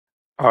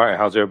All right,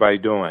 how's everybody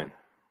doing?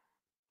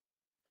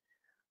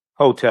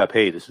 Hotep,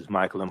 hey, this is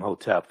Michael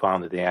Imhotep,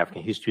 founder of the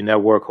African History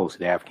Network, host of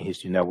the African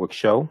History Network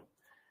show.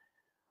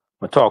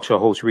 I'm a talk show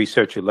host,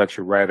 researcher,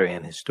 lecturer, writer,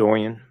 and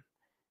historian.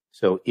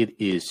 So it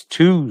is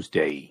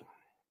Tuesday,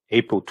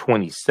 April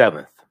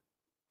 27th,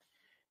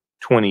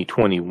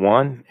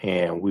 2021,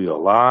 and we are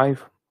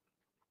live.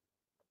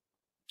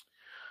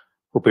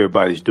 Hope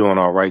everybody's doing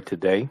all right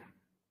today.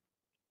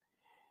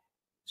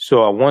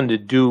 So I wanted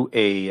to do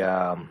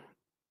a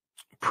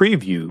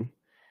preview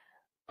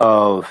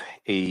of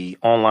a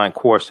online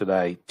course that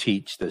I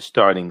teach that's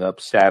starting up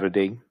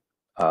Saturday,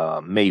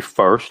 May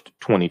 1st,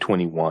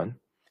 2021,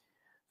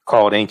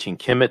 called Ancient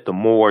Kemet, the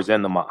Moors,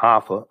 and the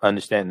Maafa,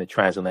 Understanding the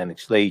Transatlantic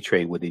Slave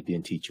Trade, what they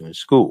didn't teach you in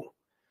school.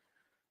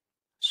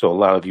 So a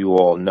lot of you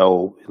all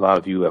know, a lot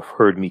of you have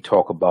heard me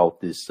talk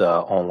about this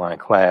online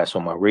class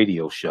on my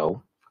radio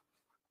show.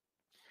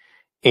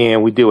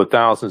 And we deal with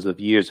thousands of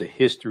years of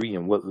history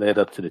and what led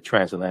up to the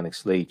transatlantic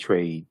slave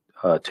trade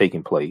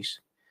taking place.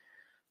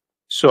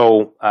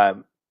 So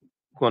I'm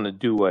going to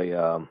do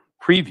a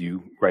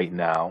preview right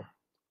now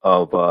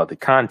of the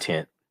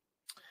content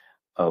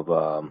of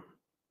the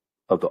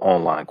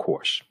online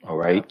course. All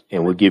right.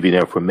 And we'll give you the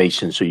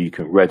information so you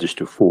can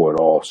register for it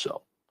also.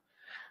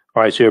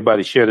 All right. So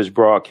everybody share this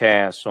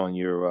broadcast on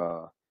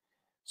your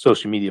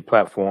social media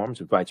platforms.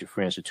 Invite your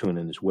friends to tune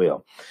in as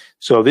well.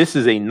 So this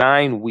is a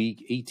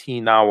 9-week,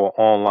 18-hour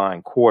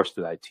online course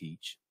that I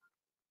teach.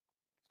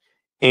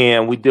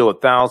 And we deal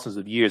with thousands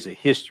of years of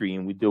history,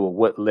 and we deal with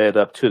what led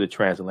up to the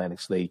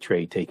transatlantic slave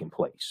trade taking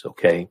place.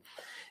 Okay.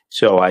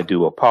 So I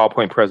do a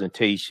PowerPoint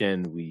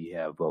presentation. We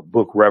have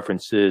book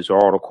references,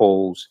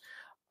 articles,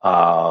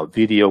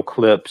 video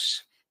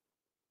clips.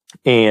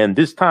 And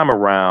this time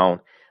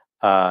around,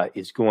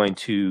 it's going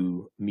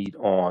to meet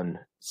on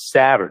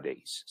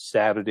Saturdays,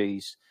 starting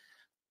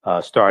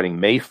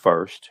May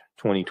 1st,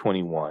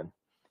 2021,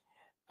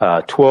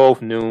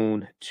 12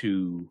 noon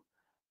to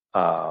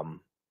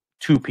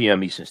 2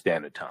 p.m. Eastern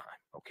Standard Time.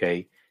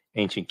 Okay.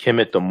 Ancient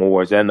Kemet, the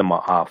Moors, and the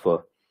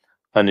Maafa,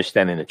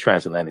 Understanding the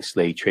Transatlantic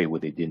Slave Trade,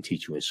 what they didn't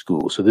teach you in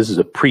school. So this is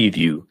a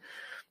preview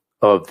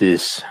of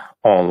this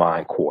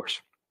online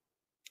course.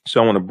 So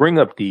I want to bring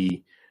up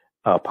the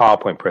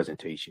PowerPoint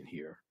presentation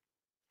here.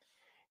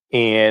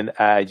 And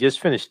I just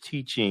finished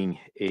teaching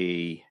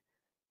the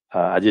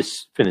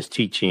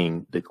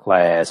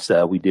class.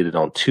 We did it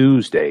on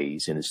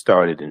Tuesdays, and it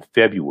started in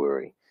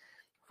February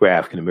for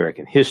African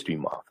American History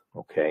Month.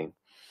 Okay.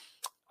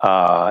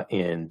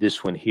 And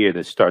this one here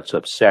that starts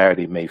up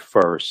Saturday, May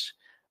 1st.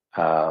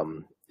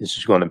 This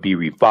is going to be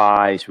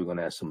revised. We're going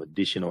to have some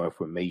additional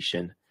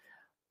information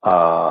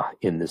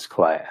in this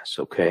class.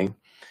 Okay.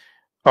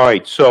 All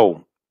right.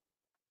 So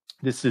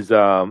this is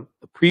a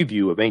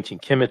preview of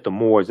Ancient Kemet, the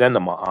Moors, and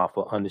the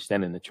Maafa,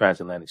 Understanding the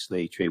Transatlantic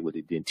Slave Trade, what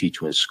they didn't teach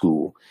you in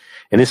school.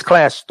 And this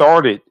class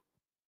started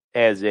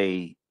as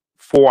a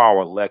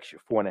 4.5-hour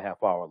lecture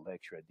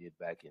I did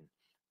back in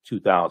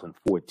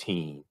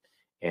 2014.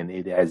 And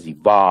it has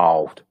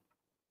evolved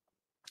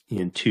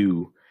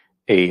into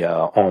a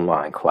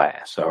online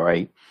class. All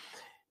right.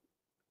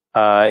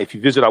 If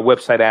you visit our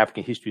website,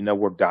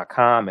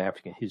 AfricanHistoryNetwork.com,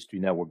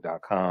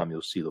 AfricanHistoryNetwork.com,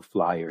 you'll see the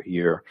flyer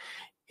here,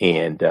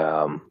 and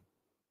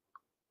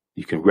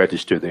you can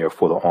register there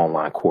for the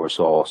online course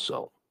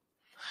also.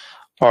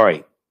 All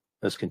right,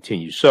 let's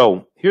continue.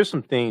 So here's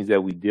some things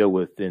that we deal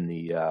with in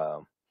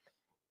the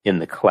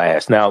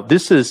class. Now,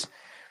 this is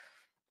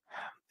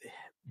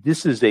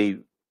a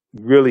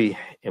really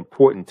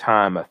important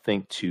time, I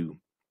think, to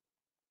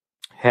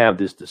have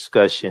this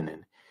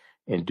discussion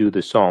and do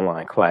this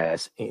online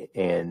class.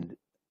 And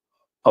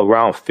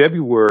around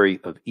February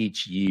of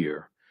each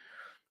year,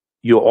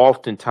 you'll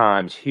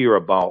oftentimes hear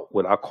about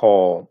what I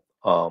call,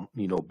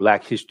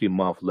 Black History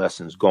Month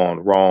lessons gone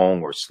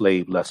wrong or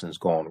slave lessons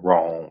gone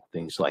wrong,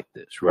 things like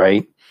this,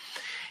 right?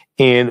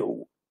 And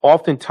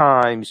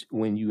oftentimes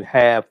when you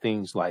have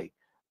things like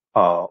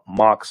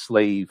mock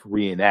slave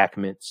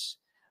reenactments,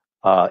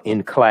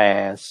 in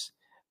class,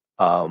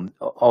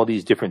 all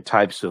these different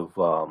types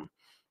of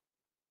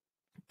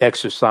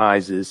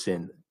exercises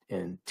and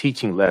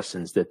teaching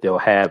lessons that they'll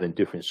have in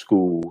different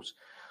schools.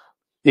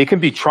 It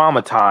can be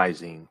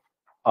traumatizing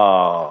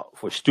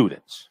for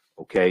students.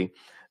 Okay,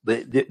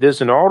 there's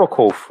an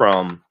article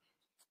from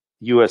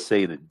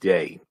USA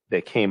Today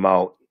that came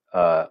out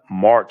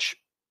March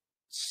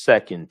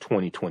 2nd,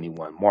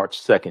 2021.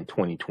 March 2nd,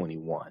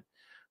 2021,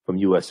 from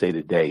USA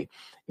Today.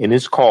 And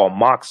it's called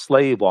Mock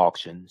Slave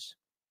Auctions,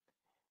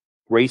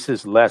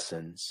 Racist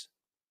Lessons,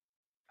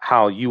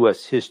 How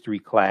U.S. History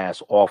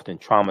Class Often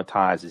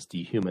Traumatizes,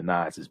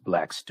 Dehumanizes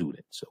Black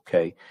Students.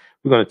 Okay,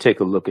 we're going to take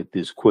a look at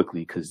this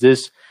quickly because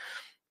this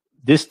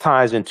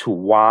ties into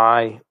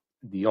why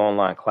the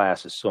online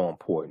class is so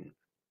important.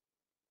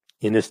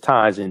 And this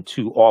ties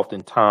into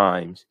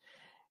oftentimes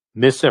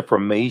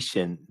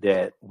misinformation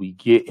that we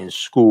get in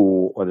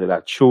school, or that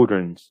our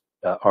children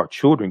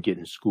get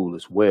in school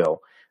as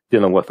well,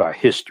 dealing with our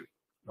history.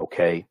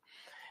 Okay.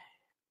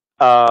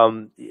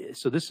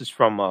 So this is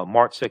from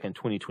March 2nd,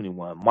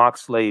 2021, Mock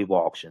Slave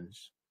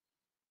Auctions,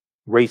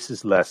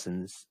 racist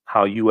lessons,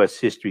 how U.S.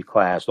 history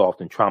class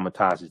often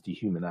traumatizes,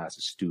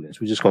 dehumanizes students.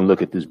 We're just going to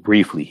look at this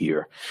briefly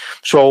here.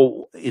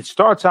 So it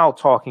starts out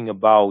talking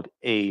about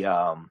in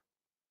a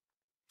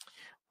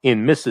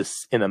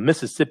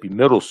Mississippi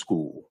middle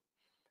school,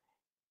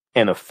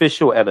 an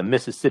official at a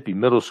Mississippi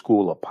middle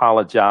school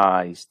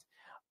apologized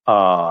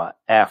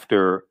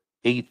after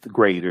eighth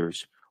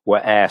graders were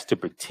asked to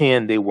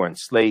pretend they were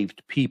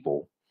enslaved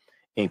people,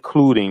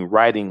 including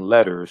writing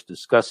letters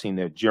discussing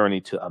their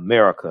journey to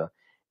America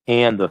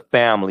and the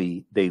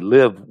family they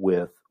live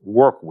with,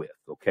 work with.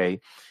 Okay.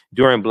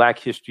 During Black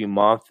History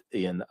Month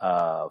in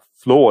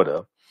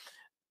Florida,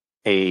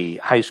 a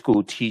high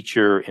school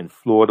teacher in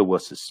Florida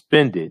was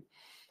suspended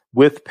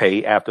with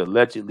pay after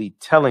allegedly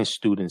telling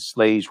students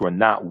slaves were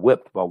not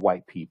whipped by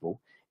white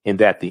people and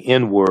that the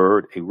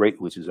N-word,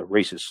 which is a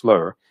racist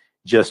slur,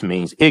 just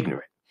means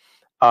ignorant.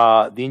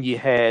 Then you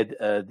had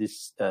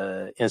this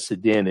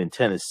incident in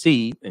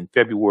Tennessee in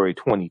February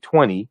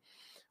 2020,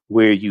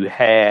 where you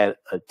had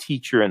a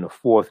teacher in the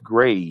fourth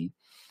grade.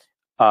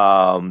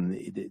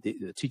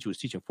 The teacher was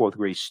teaching fourth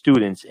grade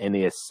students, and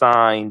they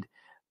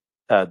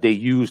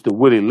used the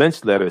Willie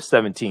Lynch letter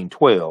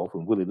 1712,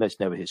 and Willie Lynch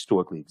never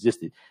historically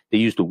existed. They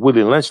used the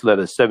Willie Lynch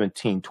letter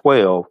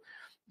 1712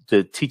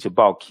 to teach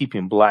about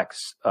keeping black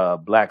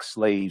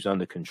slaves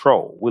under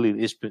control.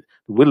 The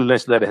Willie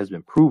Lynch letter has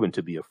been proven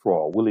to be a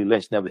fraud. Willie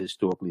Lynch never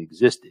historically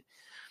existed.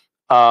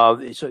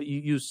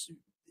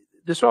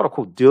 This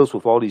article deals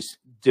with all these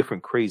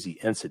different crazy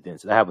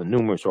incidents, and I have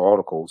numerous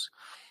articles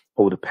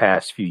over the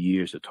past few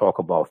years to talk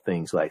about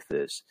things like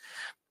this.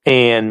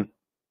 And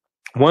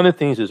one of the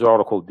things this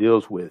article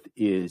deals with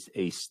is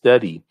a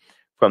study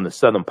from the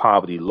Southern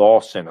Poverty Law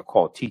Center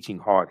called Teaching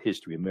Hard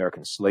History,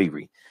 American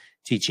Slavery.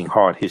 Teaching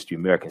Hard History,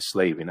 American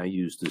Slavery. And I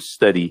use this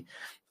study.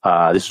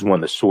 This is one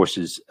of the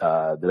sources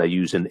that I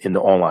use in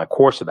the online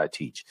course that I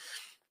teach.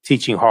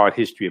 Teaching Hard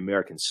History,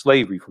 American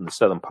Slavery from the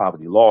Southern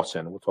Poverty Law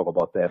Center. We'll talk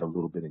about that a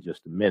little bit in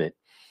just a minute.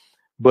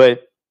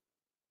 But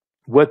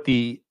what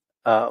this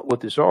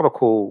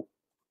article,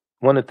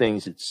 one of the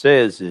things it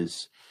says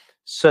is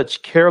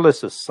such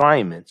careless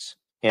assignments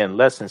and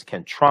lessons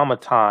can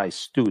traumatize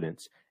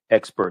students,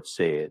 experts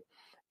said,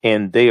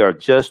 and they are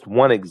just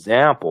one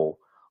example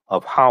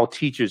of how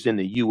teachers in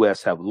the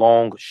U.S. have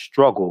long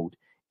struggled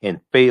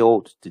and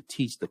failed to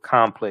teach the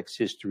complex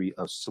history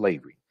of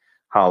slavery.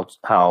 How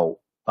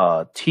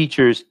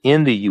teachers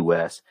in the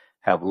U.S.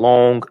 have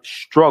long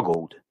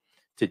struggled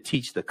to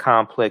teach the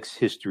complex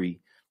history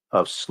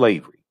of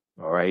slavery.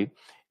 All right.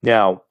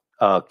 Now,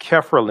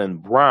 Kefferlin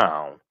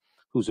Brown,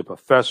 who's a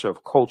professor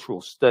of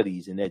cultural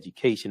studies and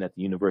education at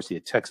the University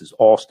of Texas,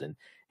 Austin,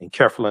 and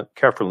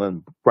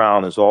Kefferlin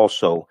Brown is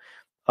also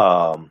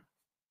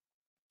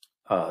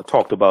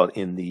talked about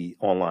in the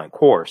online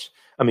course.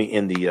 I mean,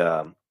 in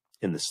the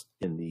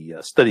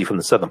study from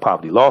the Southern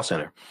Poverty Law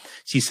Center.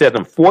 She said,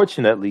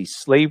 unfortunately,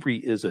 slavery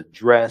is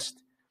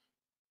addressed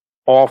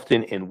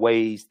often in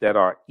ways that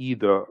are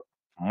either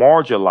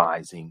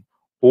marginalizing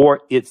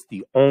or it's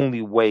the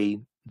only way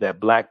that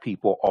Black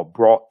people are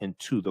brought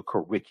into the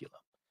curriculum.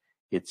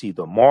 It's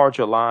either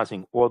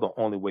marginalizing or the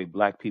only way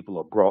Black people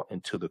are brought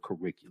into the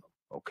curriculum.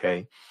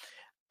 Okay.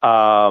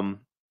 All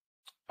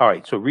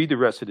right. So read the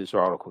rest of this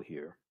article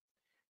here.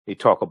 They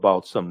talk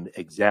about some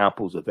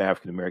examples of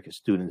African-American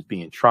students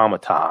being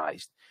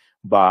traumatized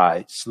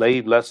by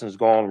slave lessons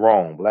gone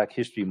wrong, Black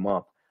History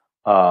Month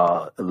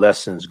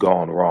lessons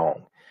gone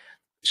wrong.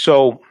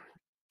 So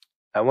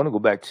I want to go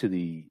back to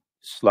the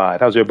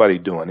slide. How's everybody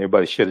doing?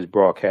 Everybody share this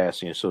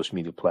broadcast on your social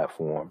media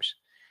platforms.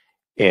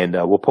 And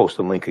we'll post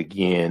a link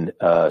again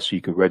so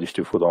you can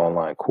register for the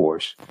online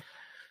course.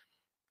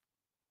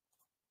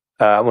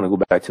 I want to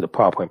go back to the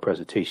PowerPoint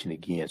presentation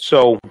again.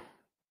 So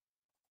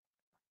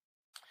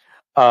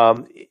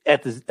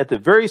at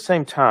the very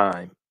same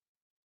time,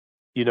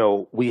 you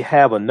know, we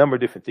have a number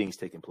of different things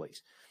taking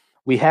place.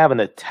 We have an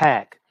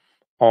attack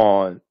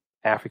on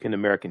African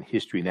American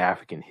history and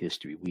African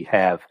history. We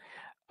have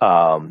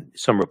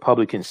some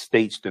Republican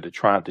states that are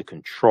trying to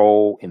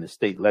control in the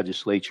state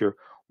legislature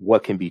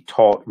what can be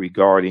taught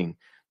regarding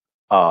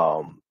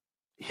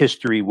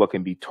history, what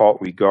can be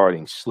taught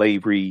regarding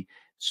slavery,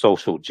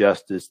 social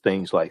justice,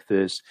 things like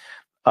this.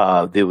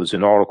 There was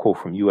an article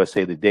from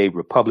USA Today.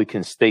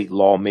 Republican state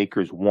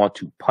lawmakers want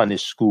to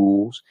punish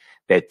schools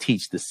that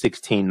teach the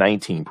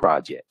 1619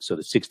 Project. So the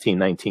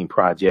 1619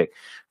 Project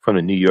from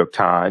the New York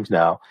Times.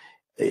 Now,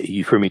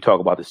 you've heard me talk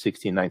about the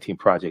 1619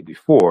 Project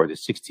before. The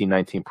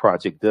 1619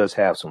 Project does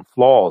have some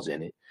flaws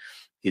in it.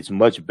 It's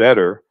much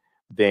better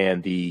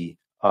than the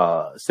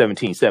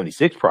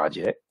 1776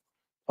 Project.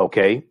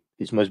 Okay.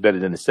 It's much better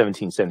than the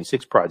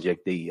 1776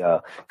 Project,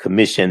 the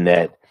commission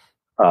that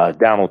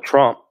Donald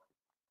Trump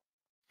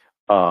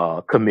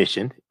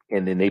commissioned,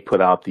 and then they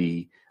put out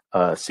the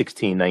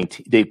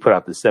 1619. They put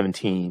out the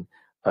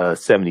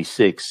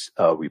 1776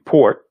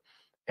 report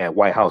at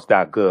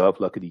WhiteHouse.gov.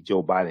 Luckily,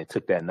 Joe Biden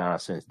took that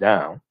nonsense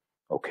down.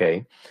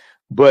 Okay,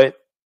 but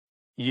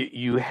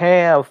you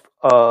have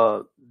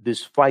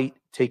this fight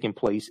taking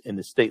place in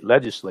the state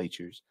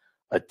legislatures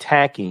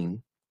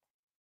attacking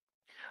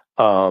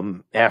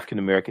African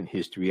American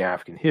history,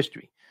 African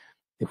history.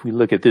 If we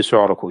look at this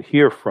article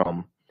here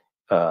from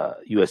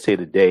USA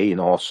Today, and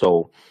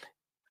also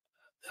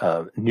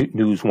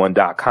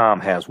News1.com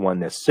has one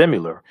that's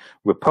similar.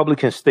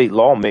 Republican state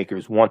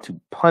lawmakers want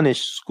to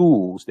punish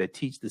schools that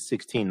teach the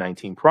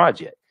 1619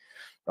 Project.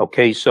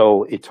 Okay,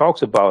 so it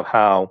talks about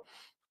how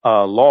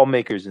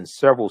lawmakers in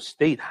several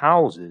state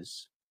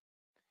houses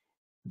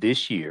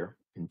this year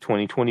in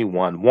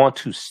 2021 want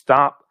to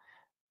stop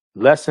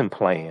lesson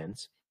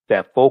plans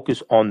that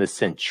focus on the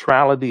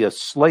centrality of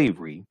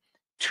slavery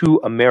to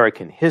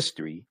American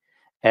history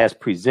as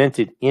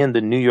presented in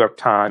the New York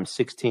Times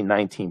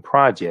 1619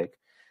 Project,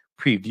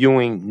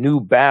 previewing new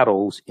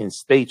battles in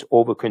states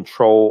over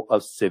control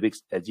of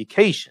civics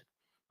education.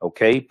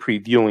 Okay,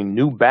 previewing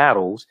new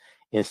battles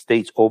in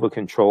states over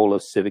control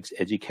of civics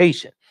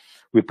education.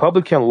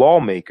 Republican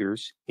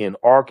lawmakers in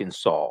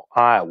Arkansas,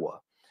 Iowa,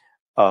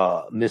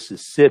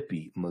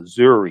 Mississippi,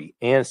 Missouri,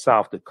 and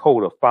South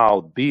Dakota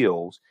filed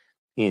bills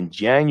in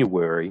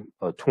January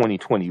of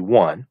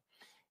 2021.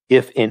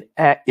 If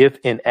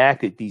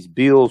enacted, these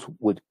bills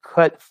would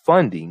cut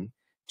funding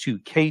to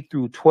K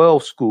through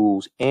 12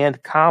 schools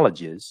and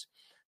colleges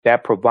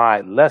that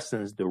provide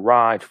lessons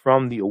derived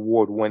from the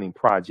award-winning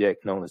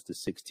project known as the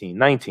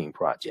 1619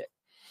 Project.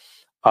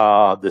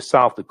 The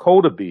South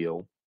Dakota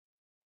bill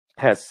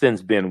has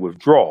since been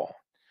withdrawn.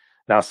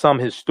 Now, some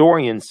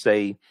historians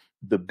say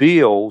the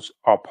bills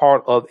are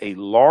part of a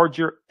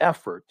larger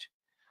effort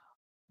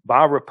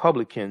by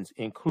Republicans,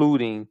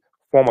 including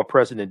former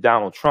President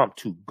Donald Trump,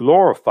 to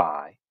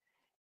glorify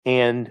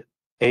a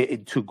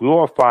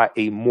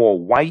more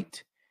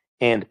white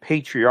and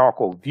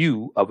patriarchal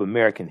view of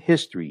American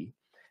history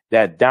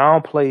that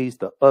downplays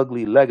the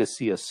ugly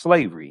legacy of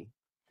slavery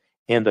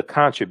and the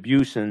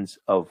contributions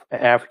of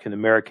African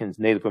Americans,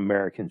 Native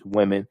Americans,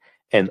 women,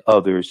 and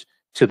others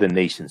to the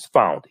nation's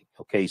founding.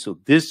 Okay, so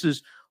this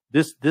is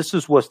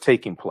what's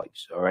taking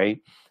place. All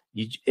right,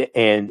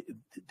 and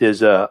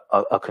there's a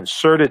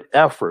concerted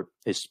effort,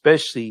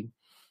 especially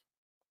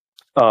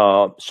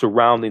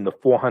surrounding the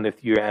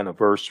 400th year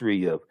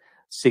anniversary of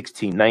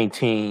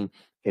 1619,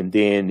 and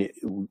then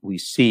we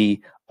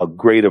see a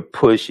greater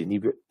push,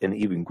 and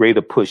even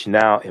greater push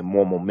now, and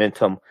more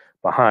momentum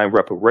behind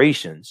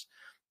reparations.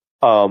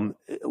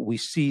 We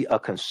see a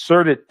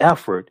concerted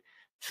effort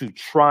to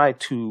try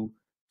to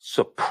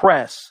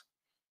suppress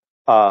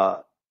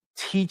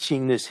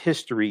teaching this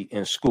history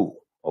in school.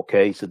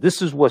 Okay, so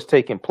this is what's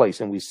taking place,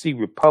 and we see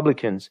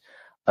Republicans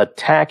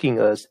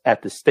attacking us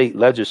at the state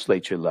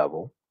legislature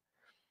level.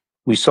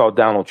 We saw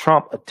Donald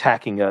Trump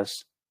attacking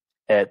us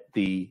at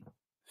the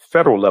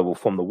federal level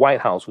from the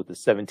White House with the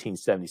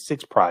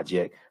 1776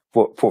 Project,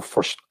 for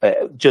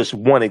just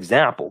one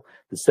example,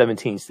 the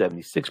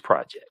 1776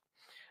 Project.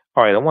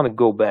 All right, I want to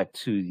go back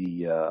to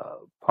the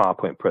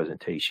PowerPoint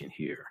presentation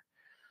here.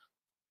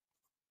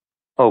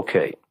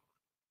 Okay,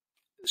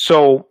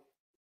 so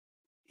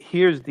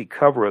here's the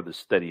cover of the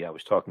study I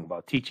was talking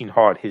about, Teaching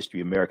Hard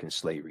History, American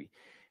Slavery.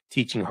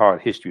 Teaching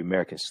Hard History,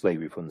 American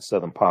Slavery from the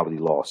Southern Poverty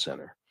Law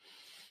Center.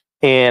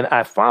 And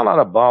I found out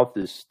about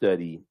this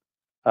study.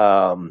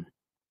 There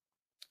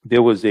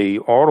was an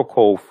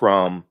article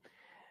from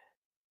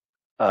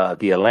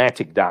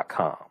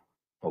theatlantic.com.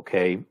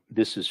 Okay,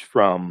 this is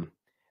from,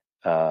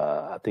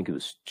 I think it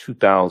was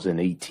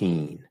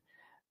 2018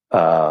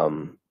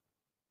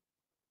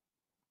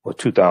 or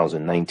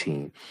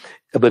 2019,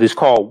 but it's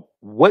called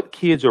What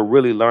Kids Are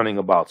Really Learning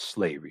About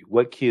Slavery.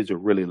 What Kids Are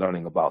Really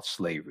Learning About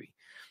Slavery.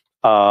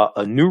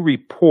 A new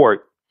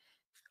report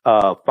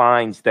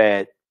finds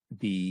that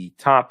the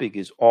topic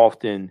is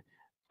often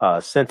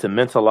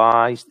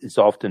sentimentalized, it's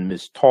often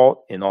mistaught,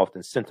 and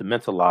often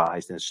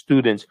sentimentalized, and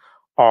students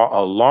are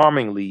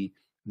alarmingly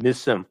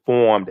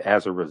misinformed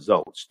as a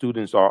result.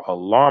 Students are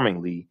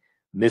alarmingly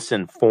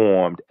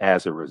misinformed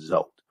as a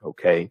result.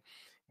 Okay.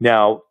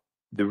 Now,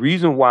 the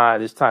reason why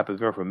this type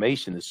of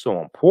information is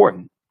so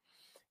important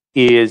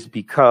is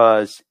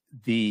because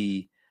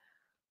the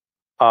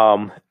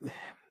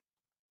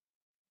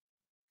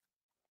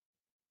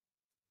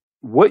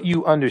what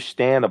you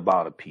understand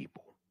about a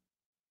people,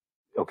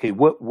 okay,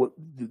 what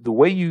the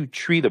way you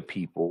treat a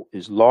people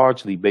is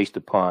largely based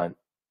upon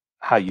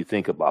how you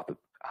think about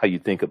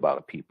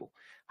a people.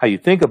 How you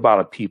think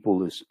about a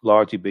people is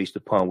largely based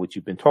upon what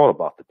you've been taught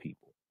about the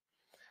people.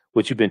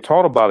 What you've been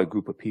taught about a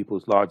group of people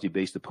is largely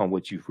based upon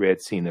what you've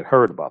read, seen, and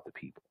heard about the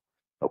people.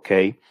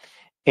 Okay,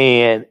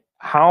 and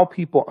how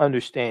people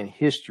understand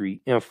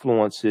history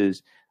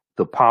influences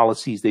the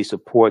policies they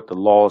support, the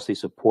laws they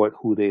support,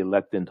 who they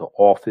elect into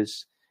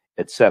office,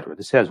 etc.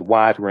 This has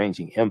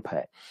wide-ranging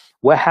impact.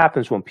 What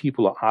happens when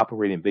people are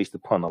operating based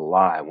upon a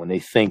lie, when they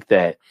think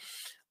that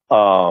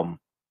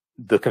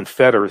the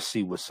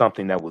Confederacy was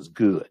something that was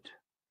good?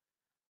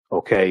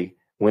 Okay,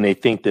 when they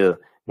think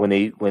when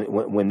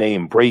they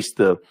embrace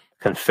the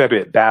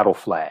Confederate battle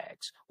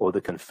flags or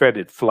the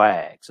Confederate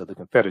flags of the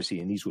Confederacy,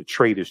 and these were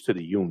traitors to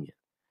the Union.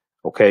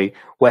 Okay,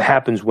 what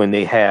happens when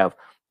they have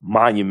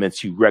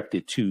monuments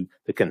erected to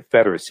the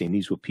Confederacy, and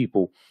these were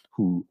people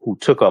who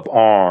took up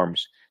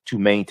arms to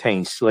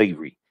maintain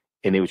slavery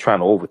and they were trying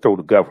to overthrow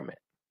the government.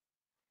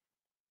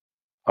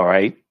 All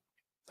right.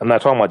 I'm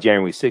not talking about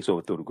January 6th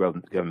overthrow the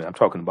government. I'm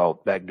talking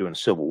about back during the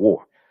Civil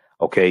War.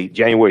 Okay.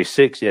 January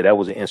 6th, yeah, that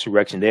was an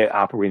insurrection. They're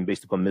operating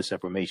based upon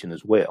misinformation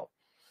as well.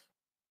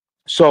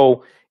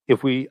 So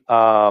if we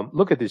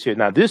look at this here,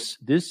 now this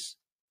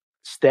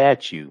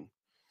statue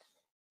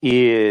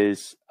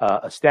is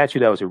a statue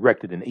that was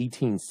erected in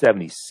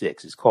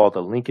 1876. It's called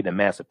the Lincoln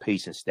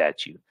Emancipation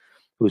Statue.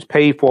 It was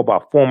paid for by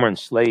former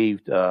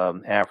enslaved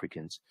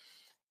Africans,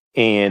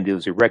 and it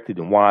was erected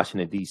in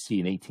Washington, D.C.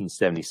 in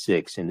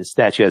 1876. And the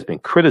statue has been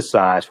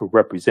criticized for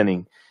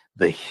representing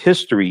the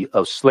history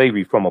of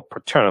slavery from a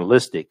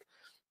paternalistic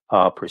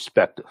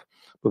perspective.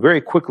 But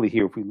very quickly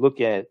here, if we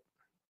look at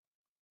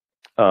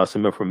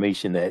some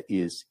information that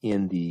is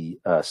in the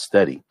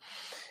study.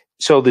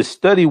 So the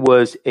study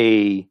was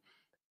they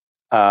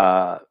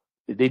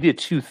did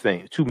two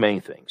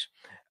main things.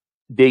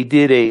 They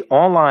did an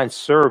online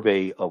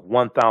survey of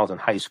 1,000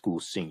 high school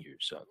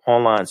seniors, to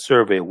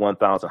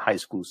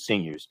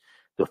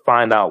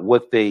find out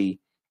what they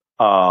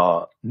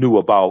knew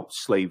about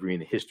slavery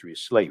and the history of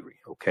slavery.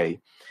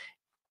 Okay.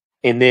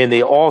 And then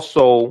they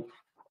also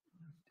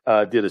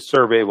did a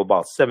survey of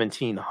about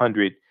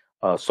 1,700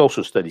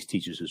 social studies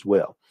teachers as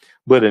well.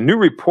 But a new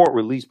report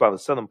released by the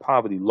Southern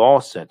Poverty Law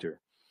Center's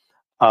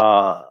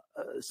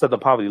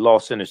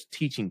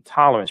Teaching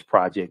Tolerance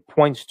Project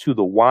points to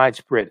the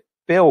widespread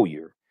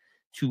failure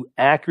to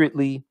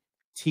accurately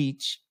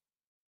teach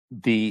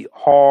the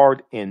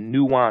hard and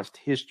nuanced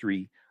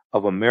history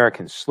of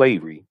American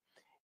slavery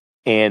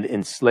and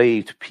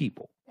enslaved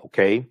people.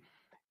 Okay.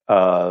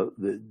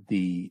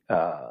 The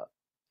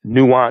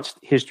nuanced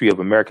history of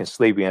American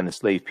slavery and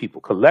enslaved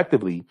people.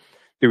 Collectively,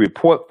 the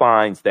report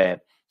finds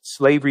that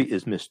slavery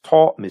is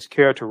mistaught,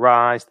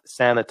 mischaracterized,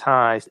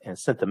 sanitized, and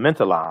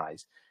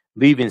sentimentalized,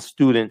 leaving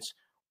students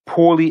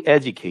poorly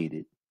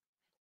educated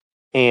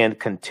and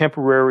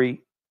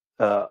contemporary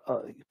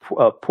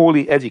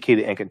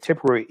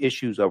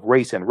issues of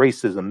race and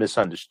racism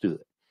misunderstood.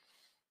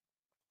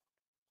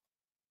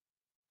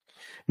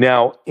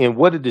 Now, in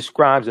what it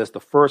describes as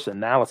the first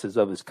analysis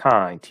of its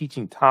kind,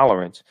 Teaching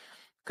Tolerance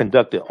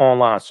conducted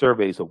online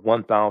surveys of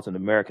 1,000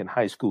 American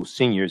high school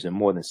seniors and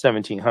more than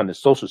 1,700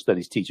 social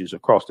studies teachers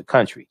across the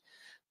country.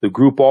 The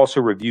group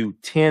also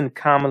reviewed 10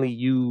 commonly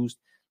used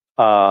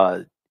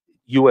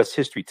U.S.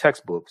 history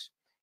textbooks,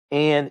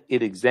 and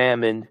it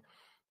examined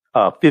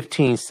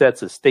 15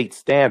 sets of state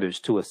standards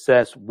to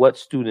assess what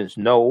students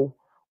know,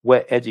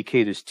 what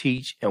educators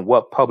teach, and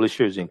what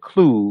publishers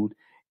include,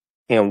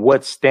 and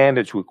what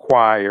standards are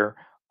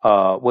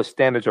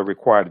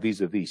required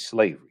vis-a-vis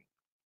slavery.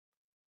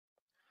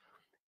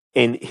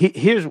 And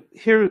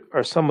here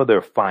are some of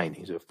their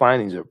findings. Their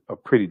findings are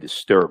pretty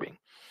disturbing.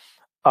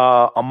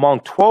 Among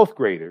 12th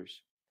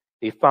graders,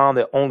 they found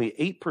that only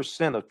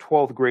 8% of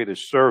 12th graders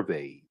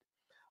surveyed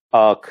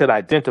could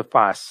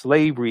identify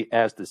slavery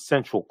as the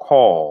central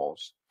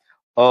cause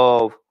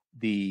of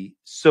the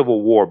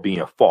Civil War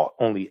being fought.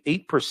 Only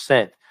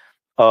 8%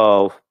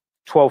 of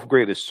 12th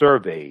graders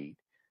surveyed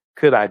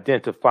could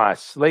identify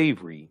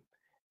slavery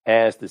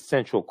as the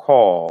central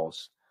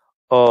cause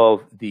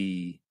of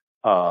the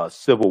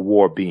Civil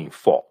War being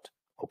fought.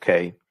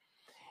 Okay.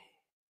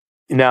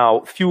 Now,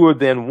 fewer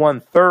than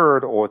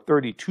 1/3 or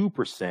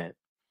 32%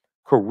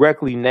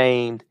 correctly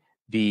named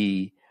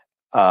the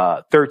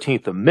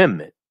 13th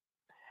Amendment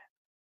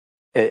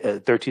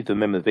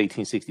of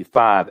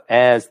 1865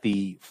 as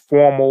the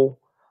formal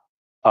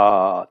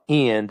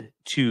end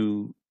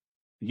to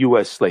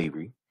U.S.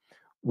 slavery,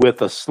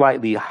 with a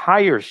slightly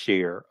higher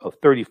share of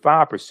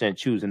 35%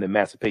 choosing the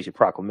Emancipation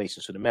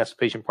Proclamation. So the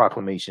Emancipation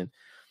Proclamation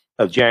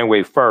of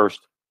January 1st,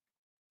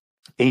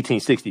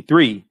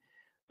 1863,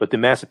 but the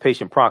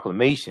Emancipation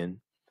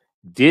Proclamation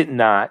did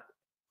not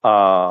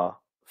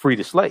free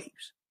the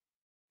slaves,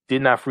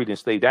 did not free the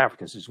enslaved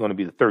Africans. It's going to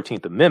be the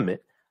 13th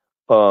Amendment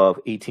of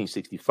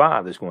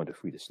 1865 that's going to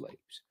free the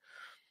slaves.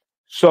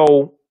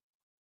 So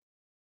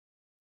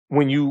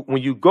when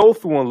you go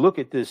through and look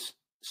at this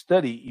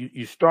study,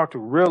 you start to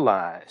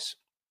realize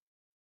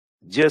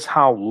just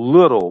how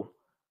little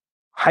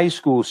high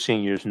school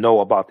seniors know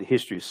about the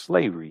history of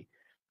slavery.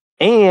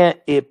 And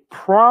it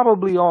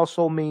probably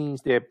also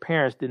means their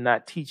parents did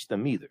not teach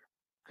them either,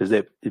 because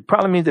it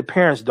probably means the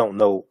parents don't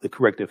know the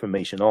correct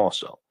information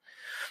also.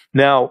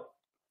 Now,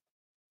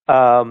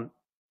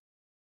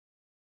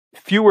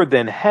 fewer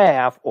than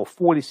half, or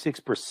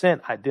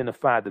 46%,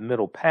 identified the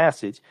Middle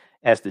Passage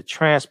as the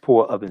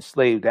transport of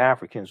enslaved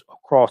Africans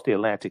across the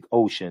Atlantic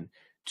Ocean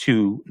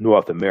to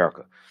North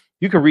America.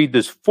 You can read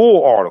this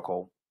full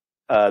article.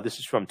 This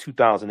is from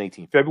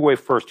 2018, February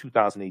 1st,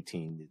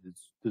 2018.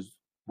 This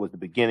was the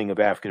beginning of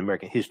African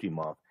American History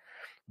Month.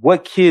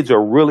 What kids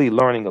are really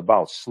learning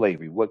about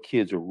slavery?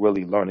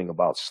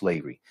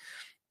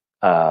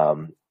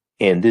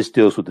 And this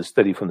deals with the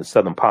study from the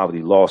Southern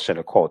Poverty Law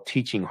Center called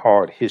Teaching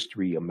Hard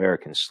History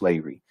American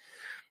Slavery.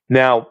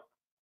 Now,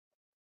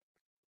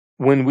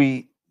 when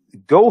we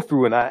go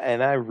through and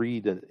I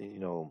read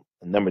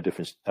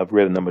I've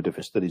read a number of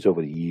different studies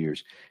over the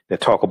years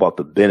that talk about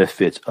the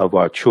benefits of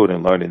our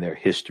children learning their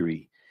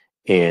history,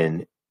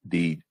 and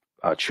the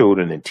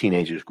children and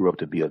teenagers grow up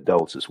to be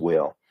adults as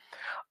well.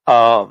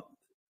 Uh,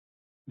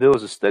 there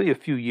was a study a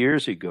few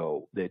years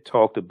ago that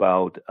talked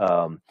about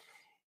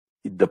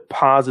the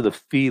positive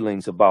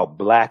feelings about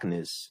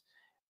blackness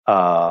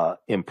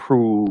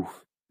improve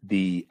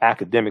the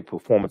academic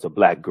performance of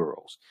black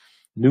girls.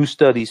 New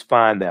studies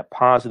find that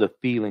positive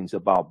feelings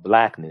about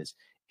blackness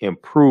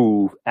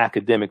improve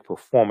academic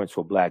performance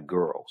for black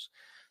girls.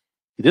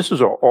 This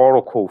was an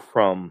article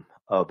from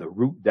the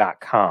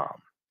root.com.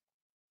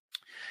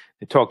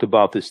 It talked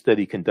about this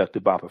study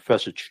conducted by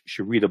Professor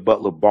Sharita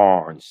Butler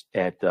Barnes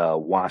at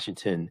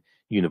Washington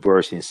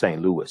University in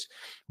St. Louis.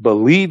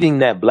 Believing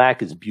that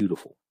black is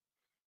beautiful.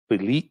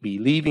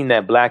 Believing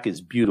that black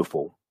is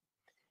beautiful,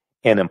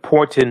 an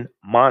important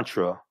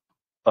mantra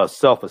of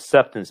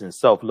self-acceptance and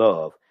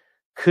self-love,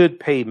 could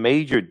pay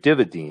major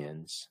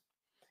dividends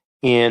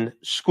in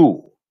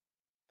school.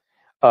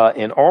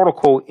 An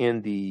article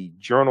in the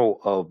Journal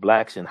of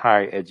Blacks in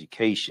Higher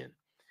Education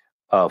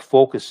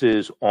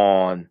focuses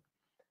on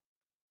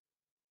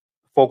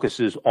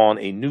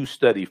a new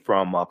study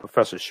from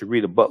Professor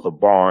Sharita Butler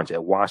Barnes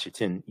at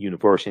Washington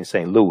University in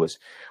St. Louis,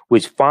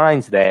 which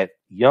finds that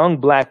young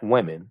black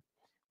women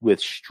with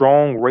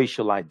strong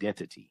racial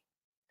identity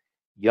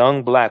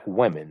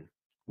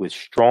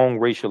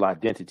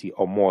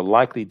are more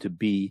likely to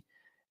be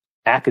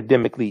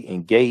academically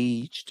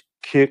engaged,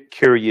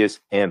 curious,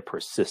 and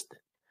persistent.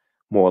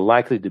 More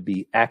likely to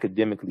be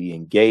academically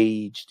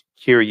engaged,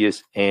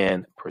 curious,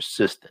 and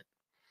persistent.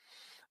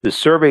 The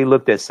survey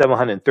looked at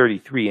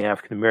 733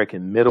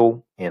 African-American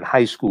middle and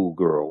high school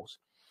girls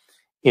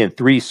in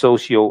 3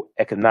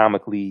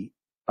 socioeconomic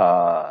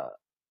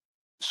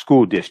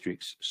school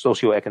districts,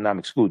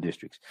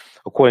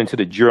 according to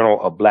the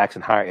Journal of Blacks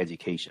in Higher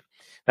Education.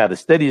 Now, the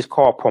study is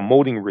called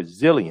Promoting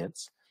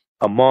Resilience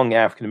Among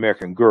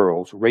African-American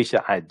Girls,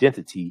 Racial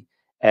Identity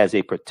as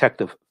a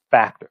Protective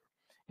Factor.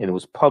 And it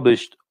was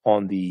published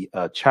on the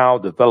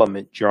Child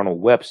Development Journal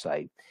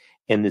website.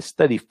 And the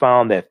study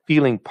found that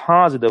feeling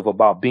positive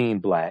about being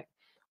black,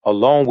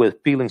 along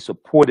with feeling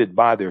supported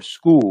by their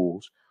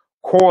schools,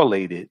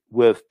 correlated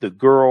with the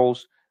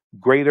girls'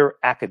 greater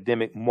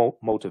academic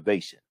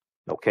motivation.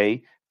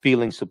 Okay,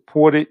 feeling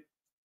supported,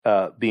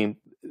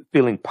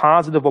 feeling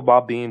positive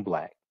about being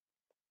black,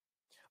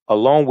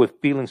 along with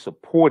feeling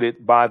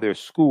supported by their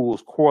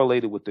schools,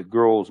 correlated with the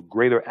girls'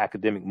 greater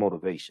academic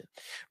motivation.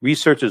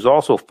 Researchers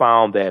also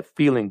found that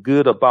feeling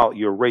good about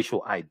your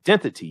racial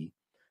identity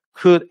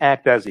could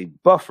act as a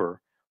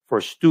buffer for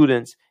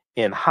students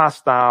in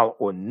hostile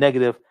or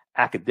negative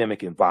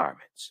academic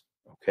environments.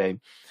 Okay,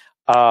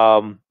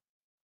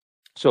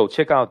 so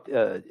check out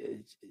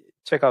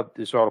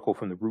this article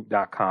from the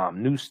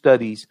root.com. New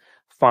studies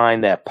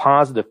find that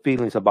positive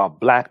feelings about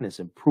blackness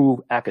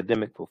improve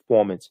academic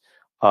performance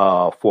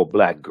for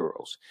black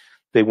girls.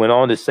 They went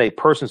on to say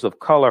persons of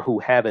color who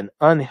have an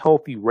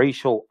unhealthy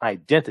racial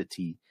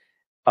identity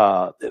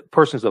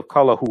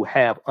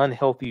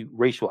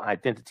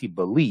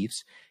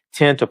beliefs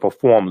tend to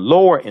perform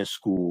lower in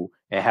school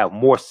and have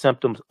more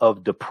symptoms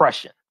of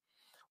depression.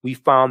 We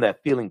found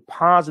that feeling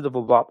positive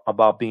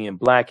about being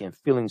black and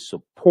feeling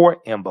support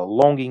and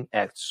belonging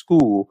at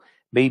school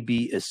may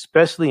be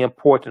especially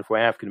important for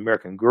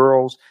African-American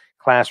girls,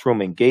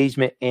 classroom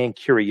engagement, and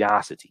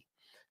curiosity.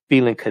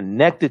 Feeling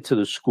connected to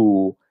the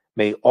school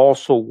may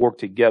also work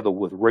together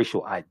with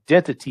racial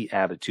identity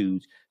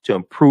attitudes to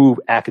improve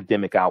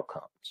academic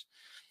outcomes.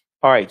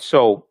 All right,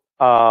 so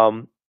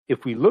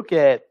if we look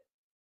at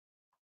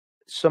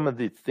some of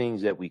the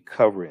things that we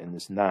cover in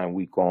this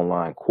 9-week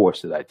online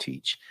course that I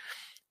teach,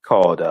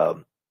 called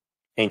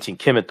Ancient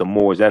Kemet, the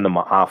Moors, and the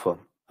Maafa,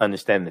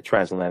 Understanding the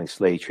Transatlantic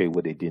Slave Trade,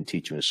 what they didn't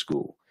teach you in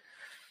school.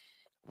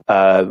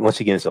 Once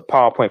again, it's a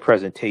PowerPoint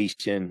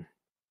presentation.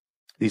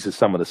 These are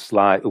some of the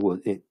slides.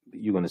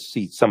 You're going to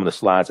see some of the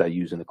slides I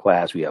use in the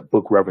class. We have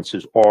book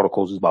references,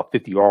 articles. There's about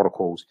 50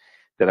 articles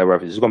that I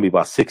reference. It's going to be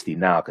about 60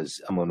 now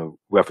because I'm going to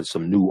reference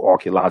some new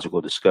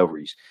archaeological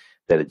discoveries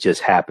that had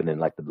just happened in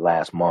like the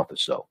last month or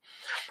so.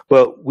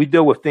 But we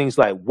deal with things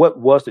like, what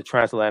was the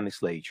transatlantic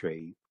slave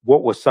trade?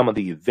 What were some of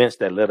the events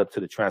that led up to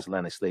the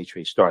transatlantic slave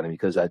trade starting?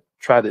 Because I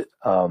try to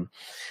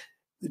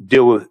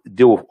deal with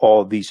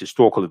all these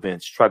historical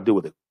events, try to deal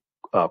with it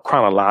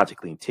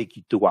chronologically and take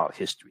you throughout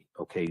history.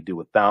 Okay, deal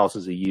with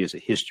thousands of years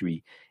of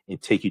history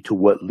and take you to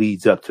what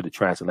leads up to the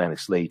transatlantic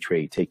slave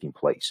trade taking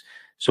place,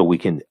 so we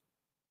can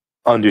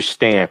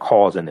understand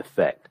cause and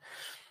effect.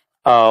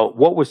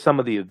 What were some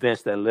of the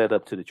events that led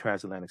up to the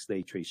transatlantic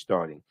slave trade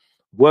starting?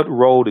 What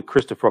role did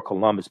Christopher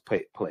Columbus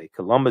play?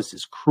 Columbus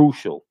is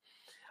crucial,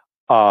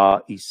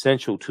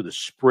 essential to the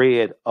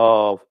spread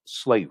of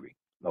slavery.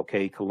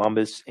 Okay,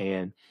 Columbus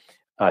and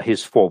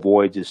his 4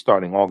 voyages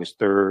starting August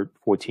 3rd,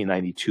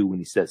 1492, when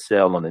he set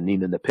sail on the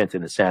Nina, the Pinta,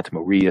 and the Santa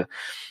Maria.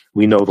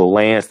 We know the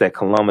lands that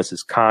Columbus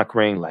is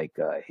conquering, like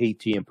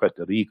Haiti and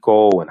Puerto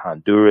Rico and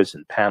Honduras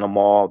and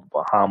Panama, the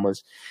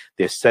Bahamas.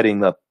 They're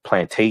setting up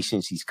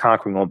plantations. He's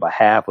conquering on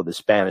behalf of the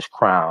Spanish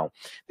crown.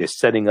 They're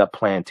setting up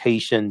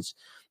plantations.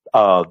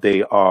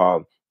 They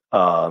are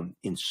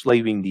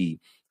enslaving the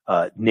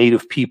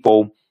native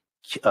people,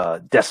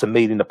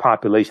 decimating the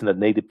population of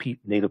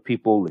native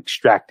people,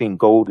 extracting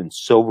gold and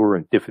silver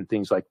and different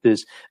things like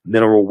this,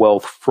 mineral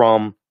wealth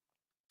from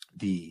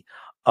the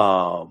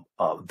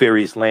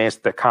various lands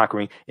that they're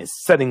conquering, and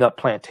setting up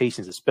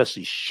plantations,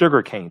 especially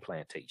sugarcane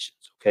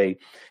plantations. Okay,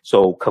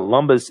 so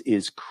Columbus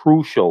is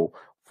crucial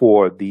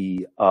for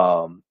the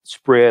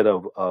spread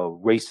of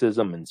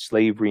racism and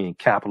slavery and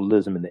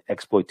capitalism and the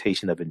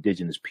exploitation of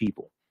indigenous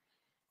people.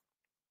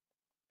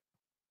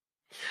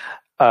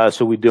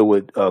 So we deal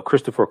with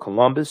Christopher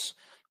Columbus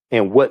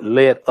and what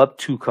led up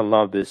to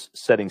Columbus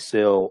setting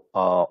sail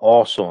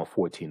also in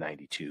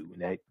 1492.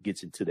 And that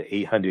gets into the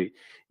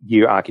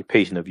 800-year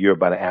occupation of Europe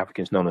by the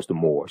Africans known as the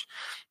Moors.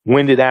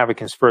 When did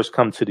Africans first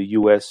come to the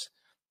U.S.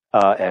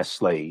 As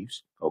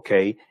slaves?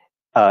 Okay,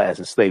 as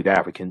enslaved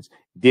Africans.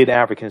 Did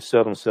Africans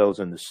sell themselves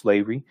into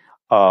slavery?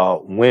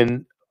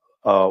 When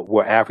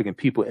were African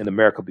people in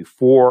America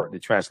before the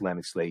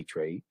transatlantic slave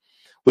trade?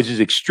 Which is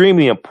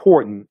extremely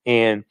important.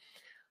 And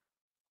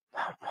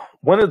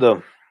one of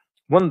the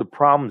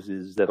problems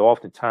is that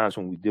oftentimes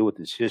when we deal with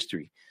this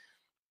history,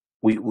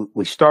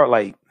 we start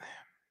like,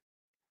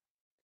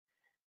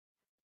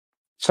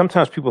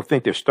 sometimes people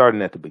think they're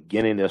starting at the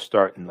beginning. They're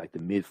starting like the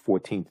mid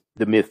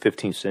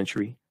 15th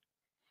century.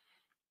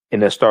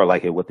 And they'll start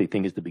like at what they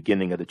think is the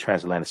beginning of the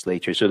transatlantic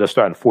slave trade. So they'll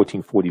start in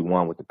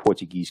 1441 with the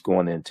Portuguese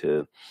going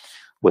into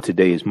what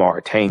today is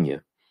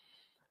Mauritania.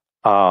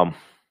 But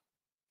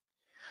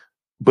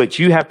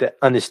you have to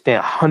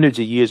understand hundreds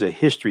of years of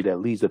history that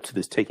leads up to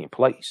this taking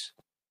place.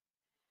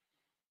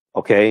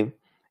 Okay.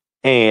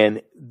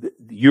 And the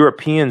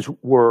Europeans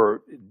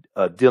were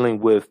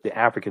dealing with the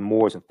African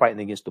Moors and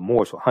fighting against the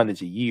Moors for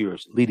hundreds of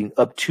years leading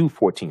up to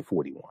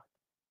 1441.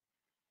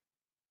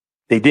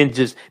 They didn't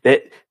just,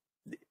 that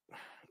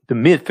the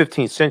mid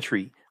 15th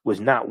century was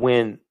not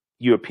when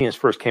Europeans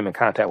first came in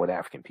contact with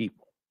African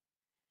people.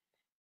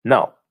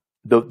 No,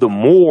 the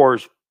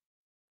Moors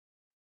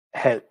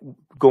had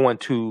going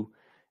to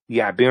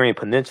the Iberian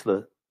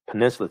Peninsula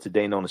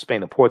today known as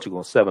Spain and Portugal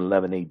in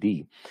 711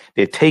 AD.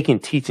 They're taking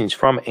teachings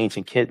from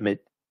ancient Kemet,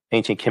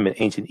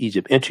 ancient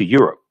Egypt into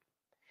Europe.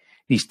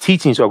 These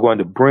teachings are going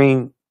to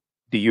bring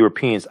the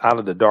Europeans out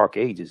of the Dark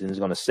Ages, and it's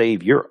going to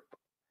save Europe.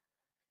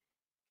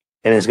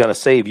 And it's going to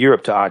save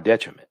Europe to our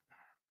detriment.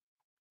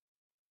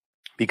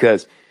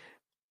 Because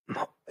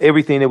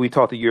everything that we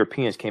taught the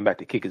Europeans came back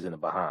to kick us in the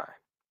behind.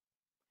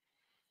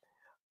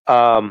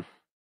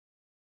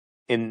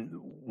 And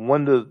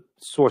one of the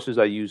sources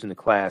I use in the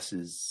class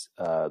is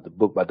the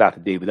book by Dr.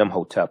 David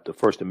Imhotep, The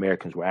First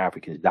Americans Were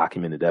Africans,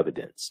 Documented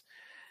Evidence.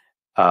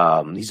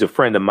 He's a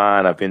friend of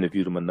mine. I've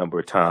interviewed him a number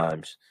of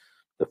times.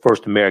 The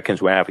First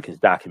Americans Were Africans,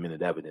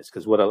 Documented Evidence.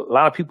 Because what a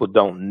lot of people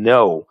don't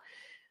know,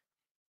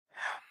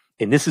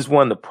 and this is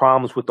one of the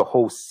problems with the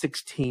whole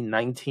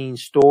 1619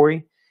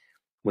 story,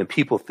 when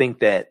people think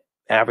that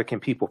African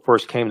people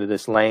first came to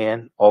this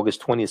land,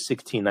 August 20th,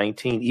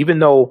 1619, even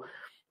though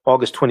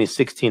August 20th,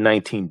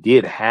 1619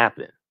 did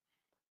happen,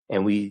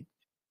 and we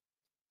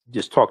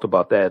just talked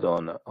about that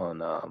on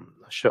a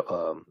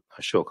show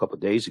a couple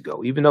of days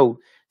ago. Even though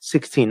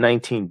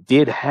 1619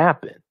 did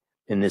happen,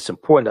 and it's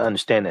important to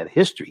understand that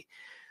history,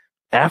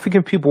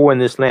 African people were in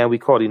this land we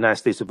call the United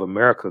States of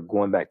America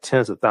going back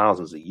tens of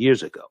thousands of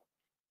years ago.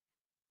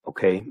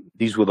 Okay,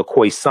 these were the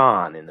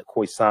Khoisan, and the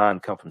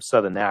Khoisan come from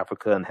southern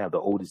Africa and have the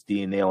oldest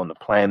DNA on the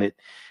planet.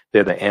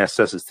 They're the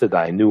ancestors to the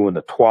Ainu and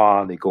the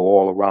Twa. They go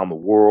all around the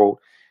world,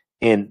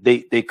 and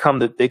they come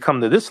to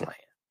this land.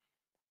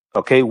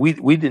 Okay,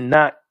 we did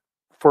not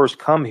first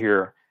come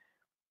here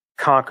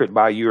conquered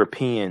by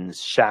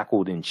Europeans,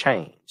 shackled in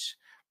chains.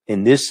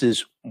 And this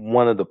is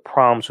one of the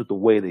problems with the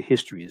way the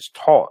history is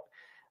taught.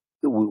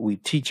 We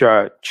teach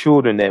our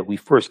children that we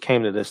first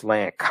came to this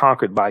land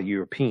conquered by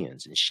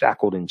Europeans and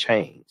shackled in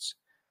chains.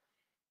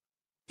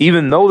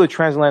 Even though the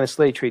transatlantic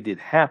slave trade did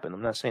happen,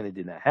 I'm not saying it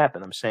did not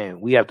happen. I'm saying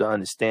we have to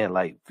understand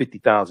like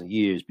 50,000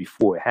 years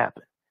before it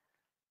happened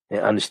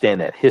and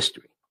understand that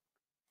history.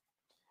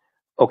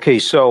 Okay,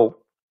 so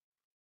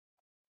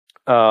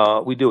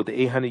we deal with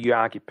the 800-year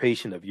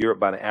occupation of Europe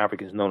by the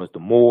Africans known as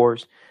the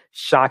Moors,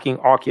 shocking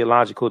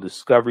archaeological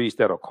discoveries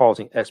that are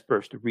causing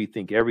experts to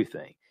rethink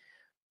everything.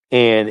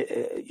 And,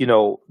 you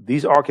know,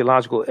 these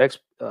archaeological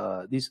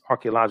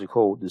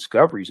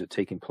discoveries are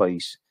taking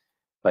place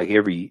like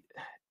every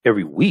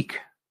week,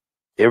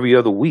 every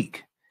other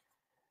week.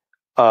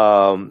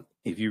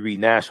 If you read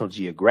National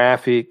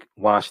Geographic,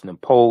 Washington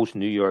Post,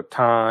 New York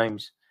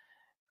Times,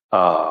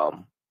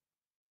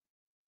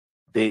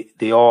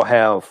 they all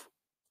have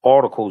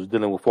articles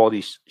dealing with all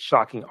these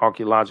shocking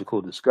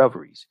archaeological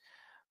discoveries.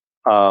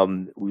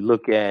 We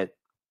look at,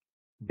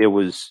 there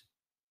was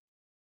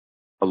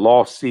a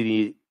lost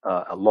city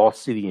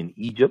in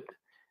Egypt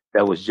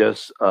that was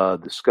just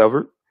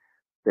discovered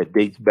that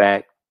dates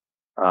back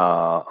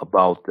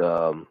about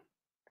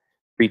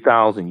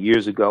 3,000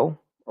 years ago.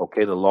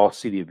 Okay, the lost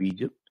city of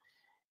Egypt.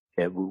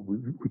 And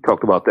we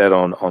talked about that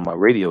on my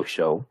radio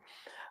show.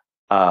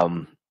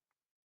 Um,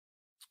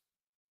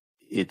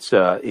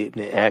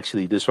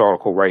 actually, this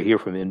article right here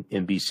from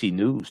NBC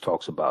News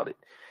talks about it.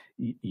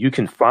 You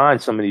can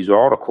find some of these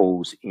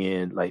articles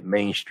in like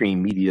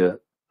mainstream media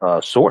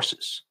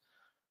sources.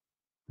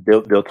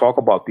 They'll talk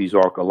about these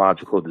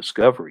archaeological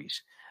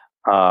discoveries.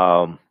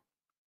 If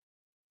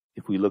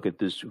we look at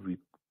this, we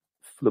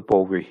flip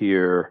over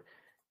here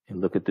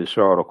and look at this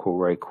article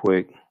right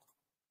quick.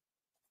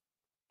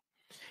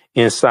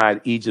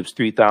 Inside Egypt's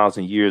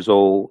 3,000 years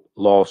old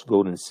lost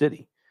golden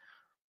city.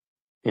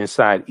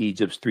 Inside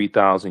Egypt's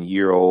 3,000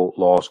 year old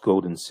lost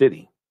golden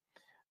city.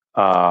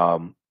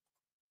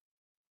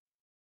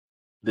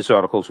 This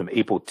article is from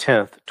April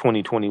 10th,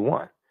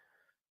 2021.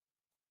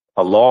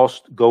 A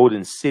lost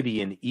golden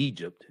city in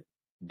Egypt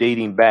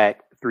dating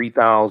back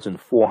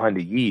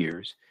 3,400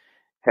 years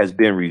has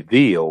been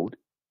revealed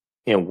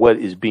in what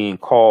is being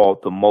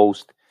called the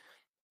most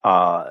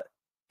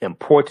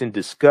important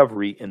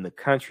discovery in the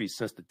country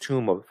since the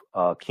tomb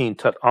of King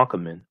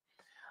Tutankhamun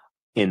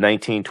in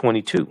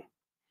 1922.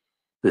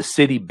 The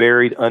city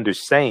buried under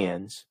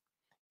sands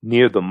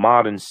near the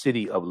modern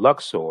city of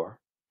Luxor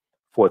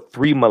for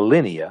 3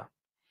 millennia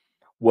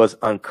was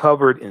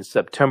uncovered in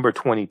September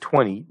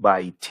 2020 by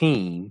a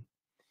team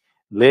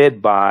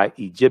led by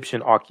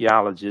Egyptian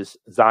archaeologist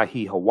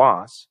Zahi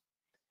Hawass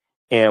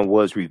and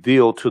was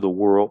revealed to the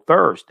world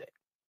Thursday.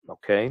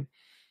 Okay.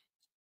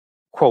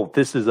 Quote,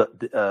 this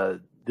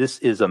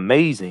is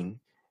amazing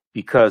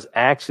because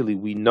actually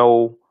we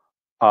know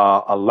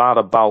a lot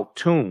about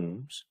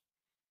tombs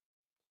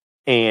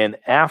and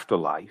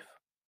afterlife,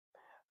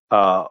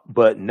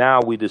 but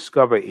now we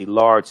discover a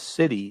large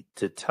city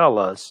to tell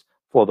us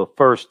for the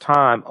first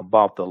time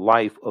about the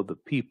life of the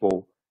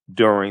people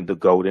during the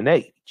Golden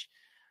Age.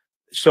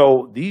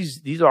 So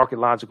these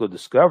archaeological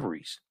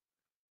discoveries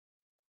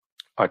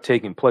are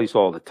taking place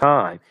all the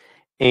time.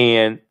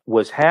 And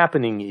what's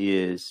happening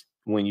is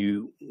when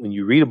you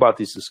read about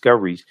these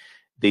discoveries,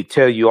 they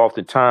tell you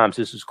oftentimes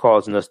this is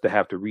causing us to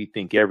have to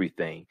rethink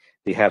everything.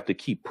 They have to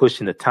keep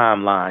pushing the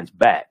timelines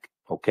back.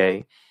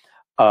 Okay.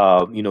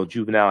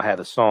 Juvenile had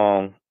a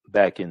song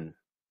back in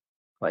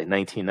like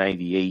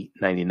 1998,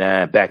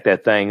 99, back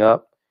that thing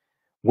up.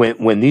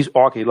 When these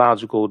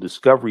archaeological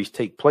discoveries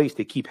take place,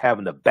 they keep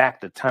having to back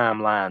the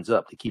timelines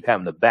up. They keep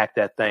having to back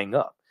that thing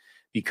up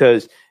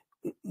because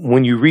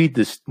when you read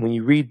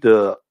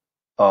the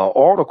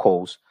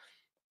articles,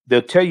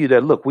 they'll tell you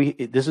that, look,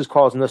 this is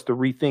causing us to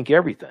rethink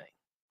everything.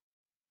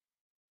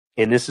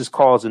 And this is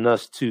causing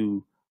us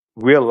to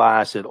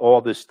realize that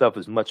all this stuff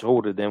is much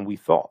older than we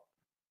thought.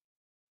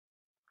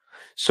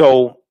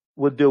 So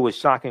we'll deal with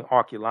shocking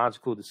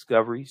archaeological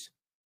discoveries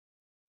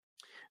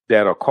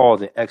that are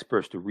causing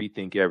experts to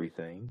rethink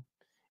everything.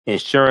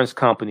 Insurance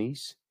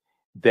companies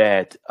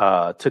that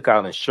took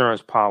out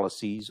insurance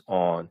policies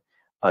on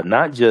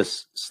not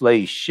just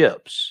slave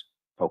ships,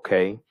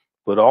 okay,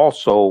 but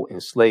also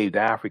enslaved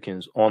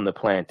Africans on the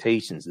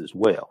plantations as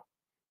well.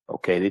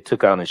 Okay, they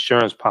took out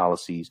insurance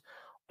policies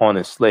on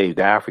enslaved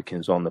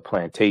Africans on the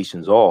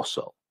plantations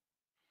also.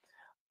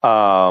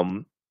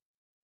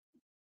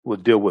 We'll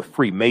deal with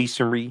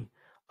Freemasonry,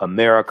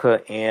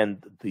 America,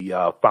 and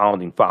the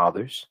founding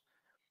fathers.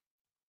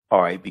 All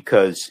right,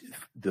 because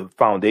the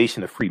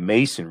foundation of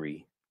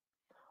Freemasonry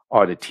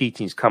are the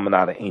teachings coming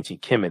out of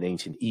ancient Kemet,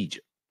 ancient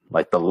Egypt,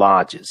 like the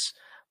lodges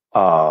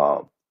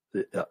out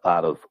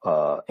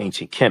of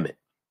ancient Kemet.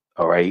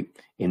 All right,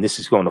 and this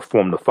is going to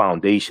form the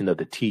foundation of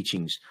the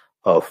teachings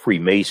of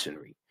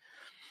Freemasonry.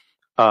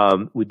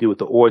 We deal with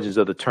the origins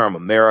of the term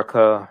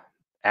America,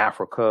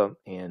 Africa,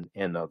 and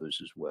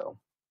others as well.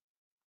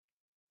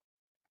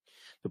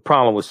 The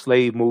problem with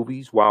slave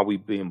movies, while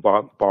we've been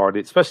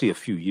bombarded, especially a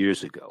few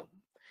years ago,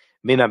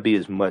 may not be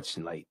as much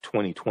in like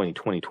 2020,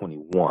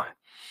 2021,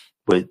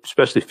 but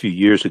especially a few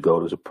years ago,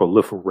 there's a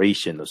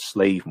proliferation of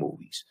slave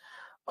movies,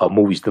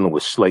 movies dealing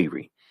with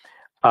slavery.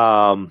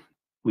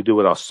 We deal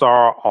with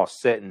Osar,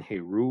 Osset, and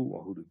Heru,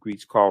 or who the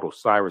Greeks called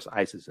Osiris,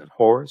 Isis, and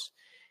Horus,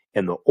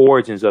 and the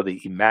origins of the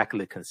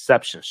Immaculate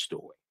Conception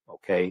story.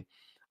 Okay.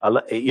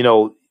 One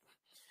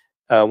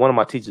of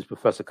my teachers,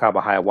 Professor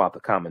Kaba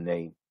Hiawatha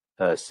Kamene,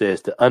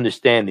 says to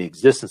understand the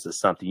existence of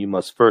something, you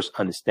must first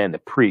understand the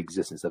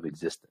pre-existence of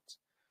existence.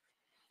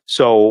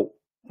 So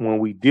when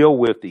we deal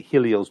with the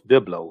Helios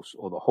Biblos,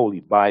 or the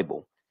Holy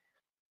Bible,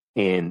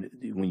 and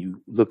when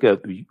you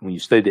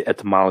study the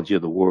etymology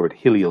of the word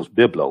Helios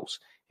Biblos,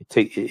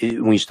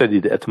 when you study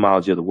the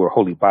etymology of the word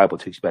Holy Bible,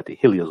 it takes you back to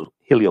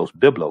Helios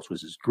Biblos,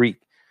 which is Greek,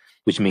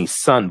 which means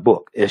sun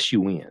book,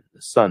 S-U-N,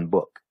 the sun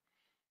book.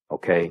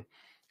 Okay.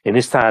 And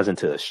this ties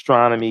into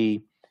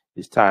astronomy.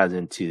 This ties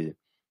into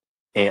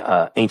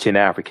ancient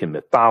African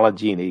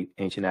mythology and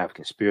ancient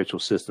African spiritual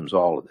systems,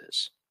 all of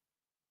this.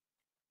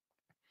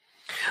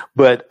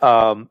 But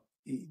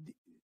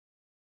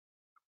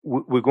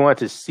we're going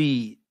to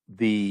see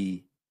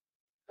the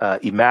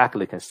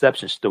Immaculate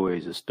Conception story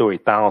is a story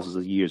thousands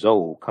of years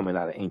old coming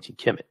out of ancient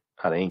Kemet,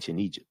 out of ancient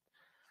Egypt.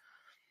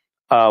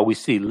 We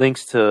see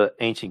links to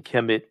ancient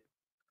Kemet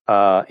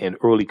and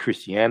early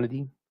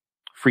Christianity,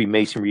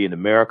 Freemasonry in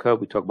America.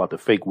 We talk about the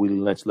fake Willie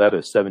Lynch letter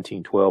of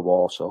 1712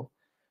 also.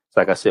 It's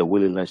like I said,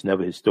 Willie Lynch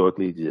never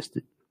historically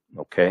existed.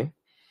 Okay.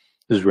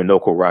 This is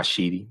Runoko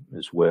Rashidi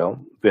as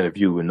well. Been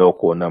interviewed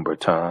Runoko a number of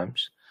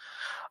times.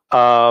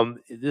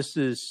 This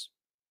is,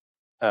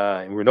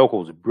 and Runoko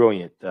was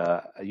brilliant.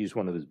 I used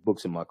one of his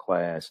books in my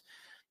class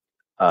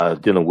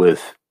dealing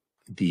with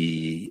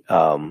the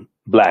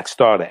Black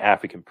Star, the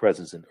African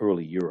presence in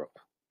early Europe.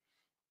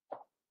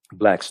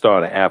 Black Star,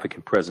 the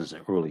African presence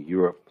in early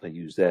Europe. I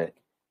use that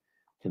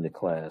in the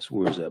class.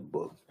 Where's that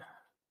book?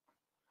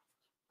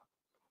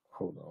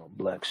 Hold on.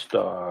 Black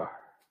Star.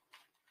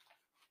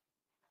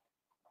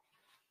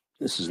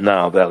 This is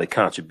Nile Valley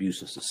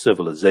Contributions to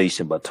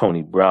Civilization by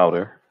Tony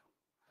Browder.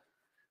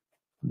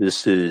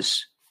 This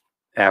is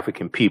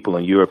African People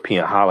and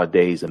European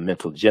Holidays and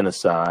Mental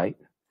Genocide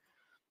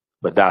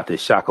by Dr.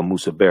 Shaka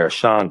Musa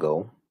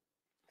Barashango.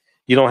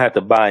 You don't have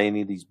to buy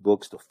any of these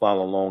books to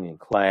follow along in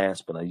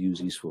class, but I use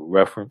these for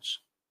reference.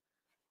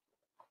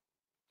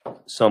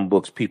 Some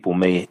books people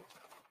may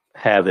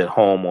have at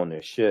home on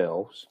their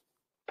shelves.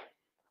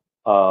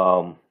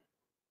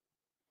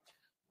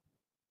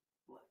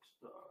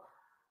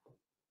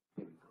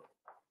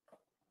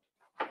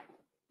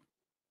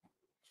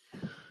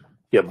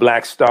 Yeah,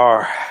 Black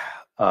Star,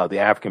 the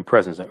African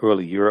Presence in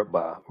Early Europe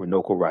by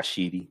Runoko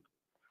Rashidi.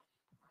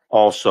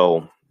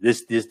 Also,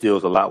 this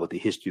deals a lot with the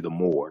history of the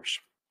Moors.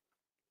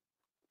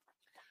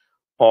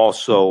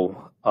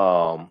 Also,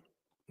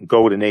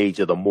 Golden Age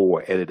of the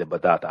Moor, edited by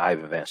Dr.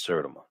 Ivan Van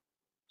Sertima.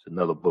 It's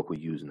another book we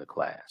use in the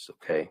class,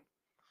 okay?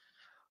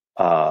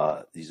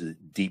 These are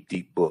deep,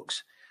 deep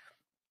books.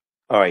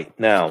 All right,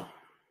 now,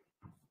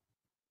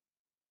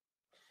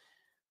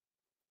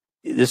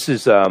 this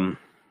is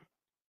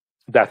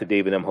Dr.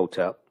 David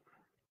Imhotep.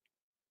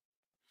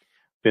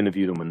 I've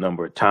interviewed him a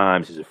number of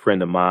times. He's a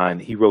friend of mine.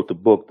 He wrote the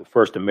book, The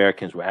First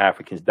Americans Were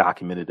Africans,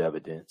 Documented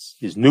Evidence.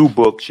 His new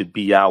book should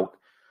be out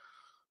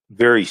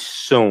very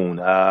soon.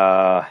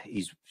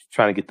 He's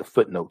trying to get the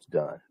footnotes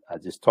done. I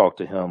just talked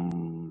to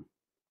him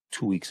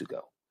 2 weeks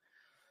ago.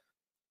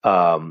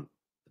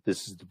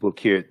 This is the book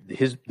here.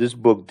 This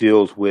book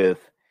deals with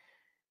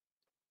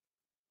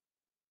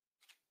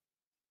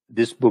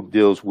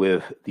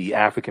the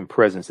African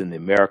presence in the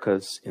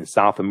Americas, in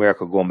South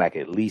America, going back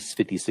at least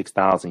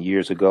 56,000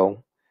 years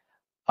ago.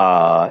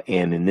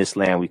 And in this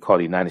land we call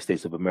the United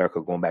States of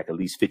America, going back at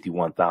least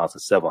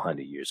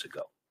 51,700 years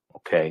ago.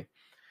 Okay.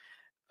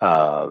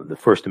 The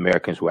first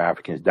Americans were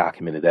Africans,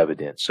 documented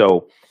evidence.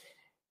 So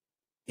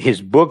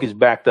his book is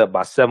backed up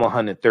by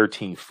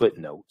 713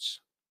 footnotes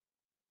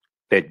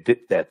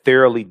that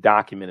thoroughly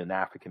document an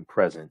African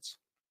presence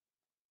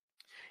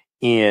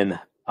in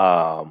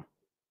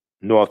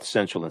North,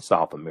 Central, and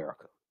South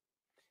America.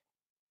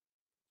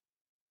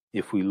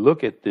 If we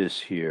look at this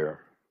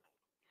here,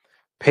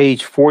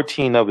 page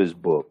 14 of his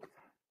book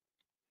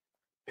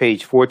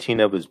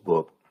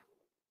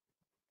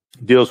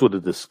deals with the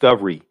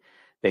discovery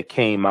that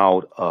came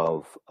out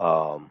of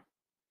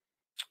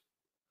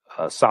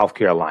South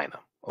Carolina,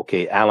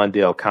 okay,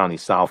 Allendale County,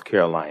 South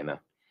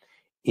Carolina,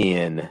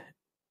 in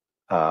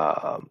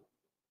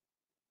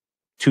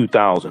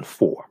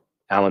 2004.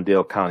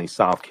 Allendale County,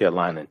 South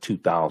Carolina in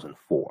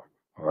 2004,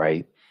 all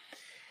right?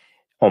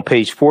 On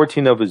page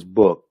 14 of his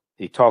book,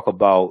 they talk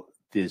about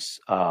this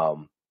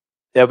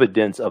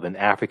evidence of an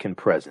African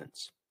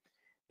presence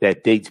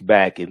that dates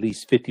back at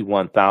least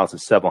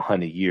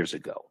 51,700 years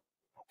ago,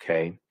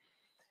 okay?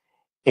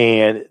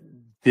 And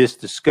this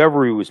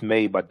discovery was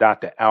made by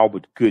Dr.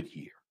 Albert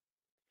Goodyear.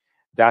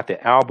 Dr.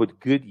 Albert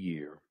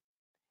Goodyear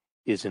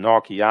is an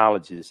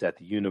archaeologist at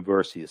the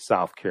University of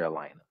South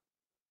Carolina.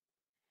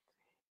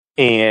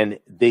 And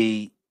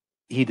he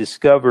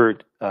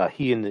discovered,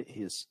 he and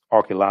his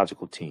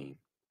archaeological team,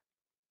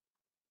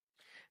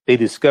 they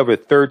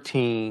discovered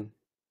 13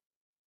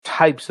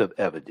 types of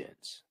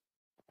evidence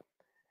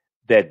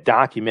that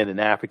document an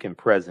African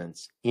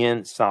presence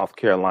in South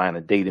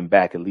Carolina dating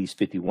back at least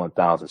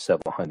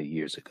 51,700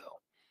 years ago.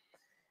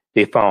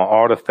 They found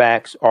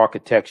artifacts,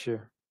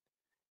 architecture,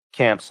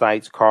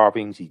 campsites,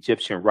 carvings,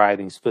 Egyptian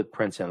writings,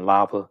 footprints in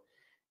lava,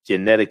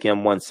 genetic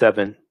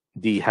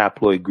M17D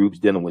haploid groups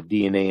dealing with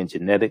DNA and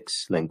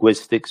genetics,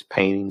 linguistics,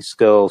 paintings,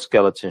 skulls,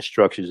 skeletons,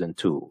 structures, and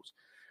tools.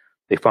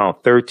 They found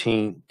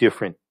 13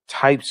 different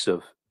types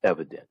of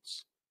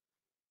evidence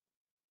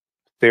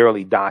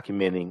thoroughly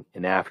documenting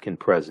an African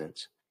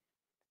presence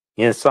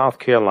in South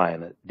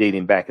Carolina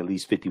dating back at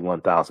least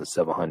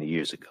 51,700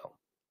 years ago.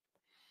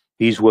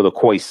 These were the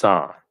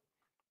Khoisan.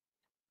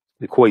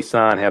 The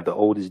Khoisan have the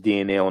oldest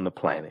DNA on the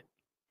planet.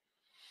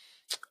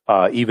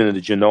 Even the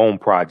Genome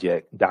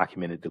Project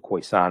documented the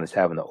Khoisan as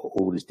having the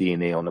oldest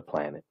DNA on the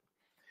planet.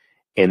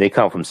 And they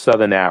come from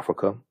Southern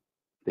Africa.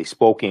 They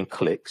spoke in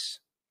cliques,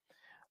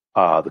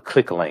 the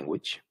click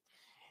language,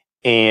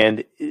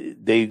 and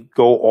they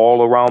go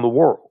all around the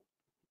world.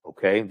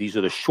 Okay, these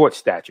are the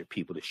short-statured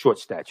people, the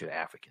short-statured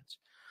Africans.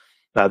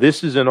 Now,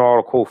 this is an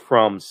article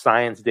from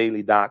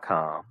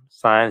ScienceDaily.com.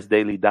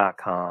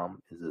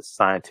 ScienceDaily.com is a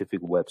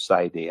scientific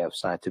website. They have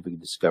scientific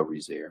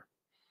discoveries there.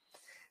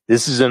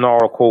 This is an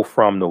article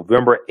from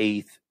November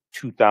 8th,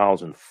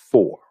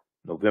 2004.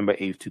 November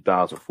 8th,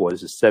 2004.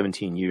 This is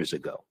 17 years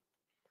ago.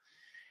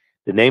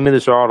 The name of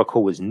this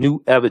article is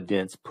New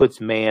Evidence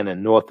Puts Man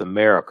in North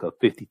America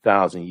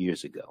 50,000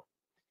 Years Ago.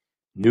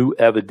 New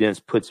evidence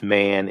puts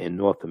man in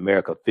North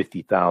America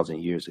 50,000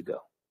 years ago.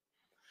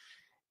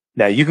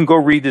 Now, you can go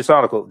read this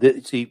article.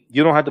 See,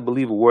 you don't have to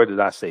believe a word that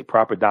I say.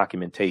 Proper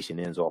documentation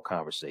ends all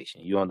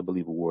conversation. You don't have to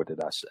believe a word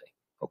that I say.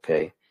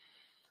 Okay?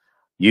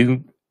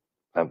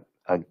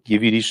 I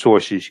give you these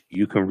sources.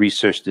 You can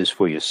research this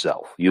for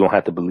yourself. You don't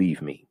have to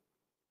believe me.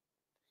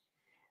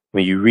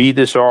 When you read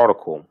this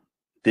article,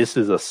 this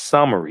is a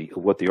summary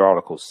of what the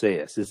article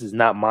says. This is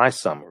not my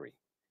summary.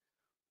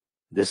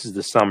 This is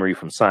the summary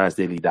from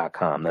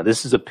ScienceDaily.com. Now,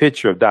 this is a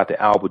picture of Dr.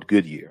 Albert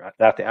Goodyear.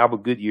 Dr.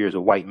 Albert Goodyear is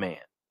a white man.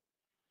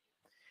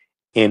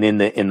 And in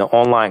the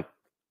online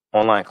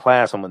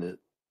class, I'm going to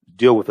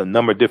deal with a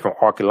number of different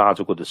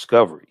archaeological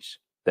discoveries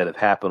that have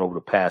happened over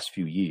the past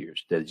few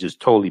years that are just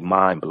totally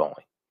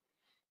mind-blowing,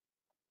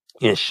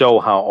 and show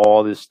how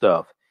all this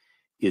stuff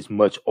is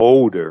much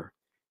older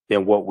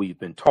than what we've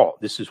been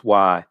taught. This is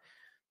why,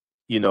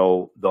 you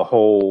know,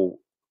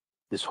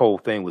 this whole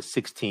thing with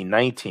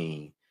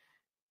 1619,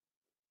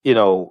 you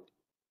know,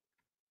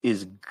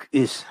 it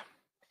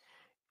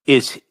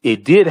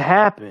did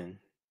happen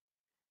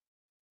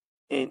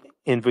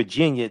in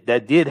Virginia.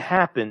 That did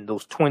happen.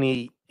 Those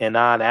 20 and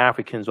odd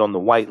Africans on the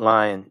White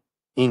Lion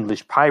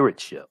English pirate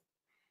ship,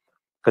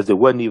 because it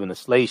wasn't even a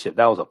slave ship.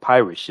 That was a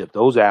pirate ship.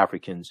 Those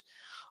Africans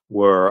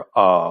were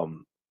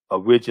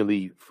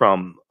originally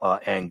from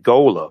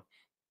Angola,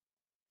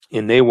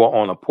 and they were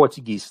on a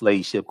Portuguese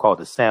slave ship called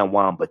the San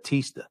Juan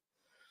Batista.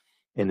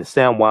 And the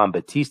San Juan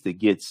Batista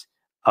gets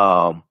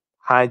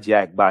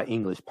hijacked by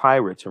English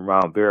pirates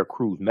around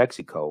Veracruz,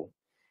 Mexico,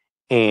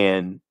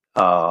 and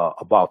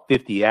about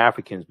 50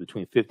 Africans,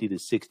 between 50 to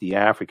 60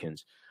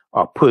 Africans,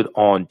 are put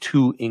on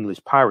two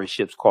English pirate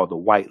ships called the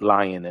White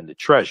Lion and the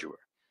Treasurer.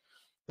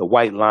 The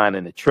White Lion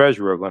and the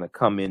Treasurer are going to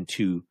come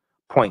into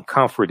Point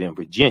Comfort in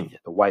Virginia.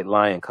 The White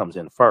Lion comes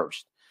in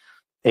first,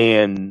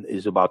 and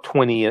is about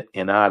 20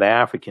 and odd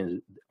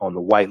Africans on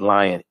the White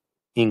Lion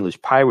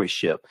English pirate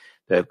ship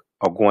that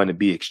are going to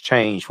be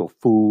exchanged for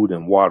food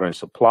and water and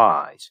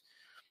supplies,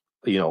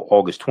 you know,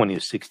 August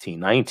 20th,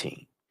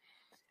 1619.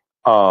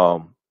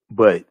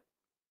 But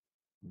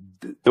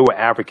there were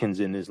Africans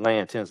in this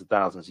land tens of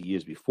thousands of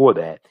years before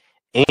that.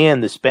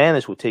 And the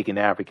Spanish were taking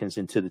Africans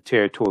into the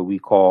territory we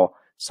call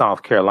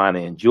South Carolina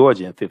and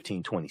Georgia in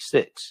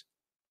 1526.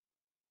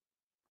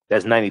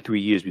 That's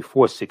 93 years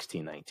before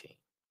 1619.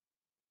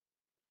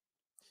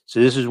 So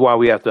this is why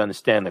we have to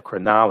understand the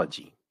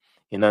chronology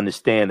and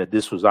understand that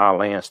this was our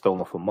land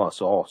stolen from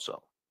us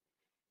also.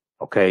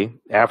 Okay?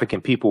 African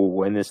people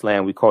were in this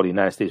land we call the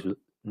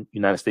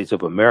United States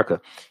of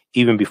America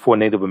even before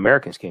Native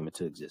Americans came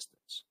into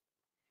existence.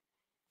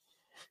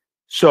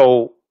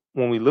 So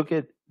when we look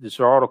at this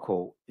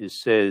article, it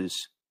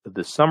says,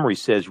 the summary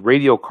says,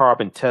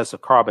 radiocarbon tests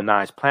of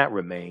carbonized plant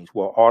remains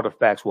where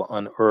artifacts were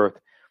unearthed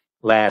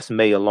last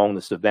May along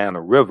the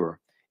Savannah River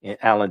in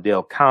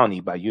Allendale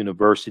County by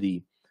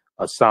University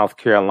of South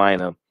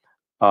Carolina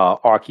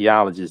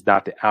archaeologist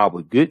Dr.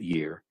 Albert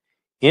Goodyear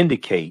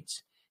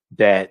indicates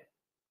that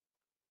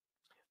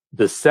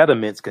the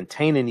sediments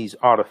containing these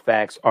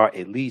artifacts are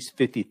at least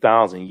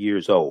 50,000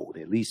 years old,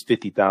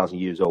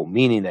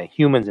 meaning that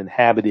humans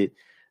inhabited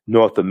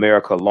North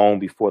America long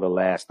before the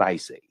last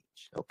ice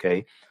age.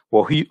 Okay.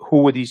 Well,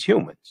 who were these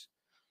humans?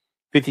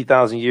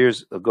 50,000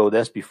 years ago,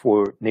 that's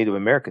before Native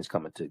Americans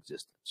come into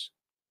existence.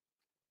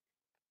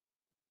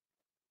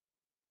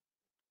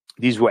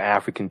 These were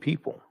African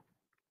people.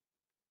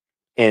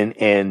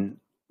 And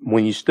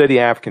when you study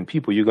African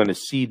people, you're going to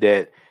see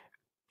that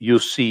you'll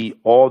see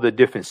all the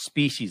different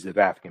species of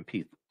African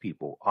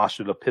people.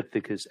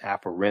 Australopithecus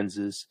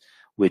afarensis,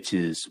 which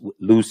is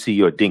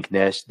Lucy or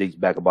Dinknesh, dates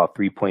back about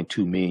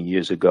 3.2 million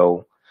years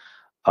ago.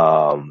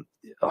 Homo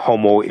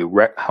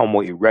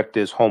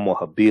erectus, Homo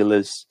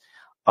habilis,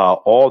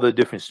 all the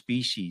different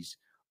species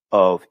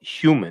of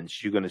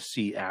humans, you're going to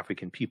see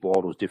African people,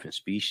 all those different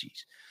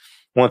species.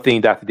 One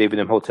thing Dr. David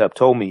Imhotep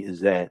told me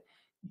is that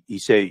he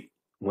said,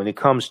 when it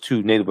comes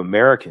to Native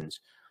Americans,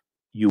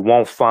 you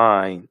won't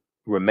find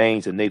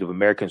remains of Native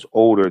Americans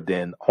older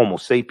than Homo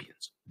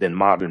sapiens, than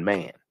modern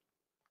man.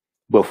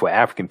 But for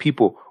African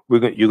people,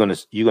 you're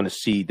gonna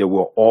see there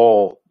were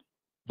all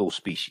those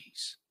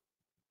species,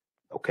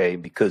 okay?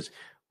 Because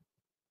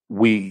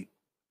we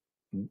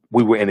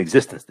were in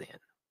existence then.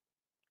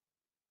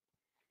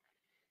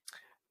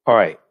 All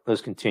right,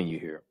 let's continue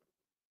here.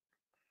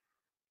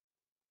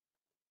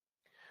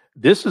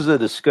 This is a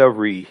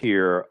discovery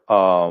here.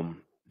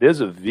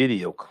 There's a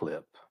video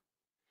clip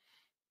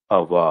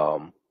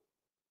of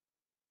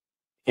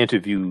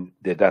interview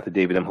that Dr.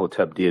 David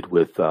Imhotep did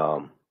with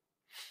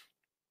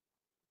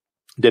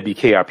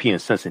WKRP in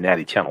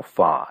Cincinnati, Channel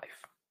 5.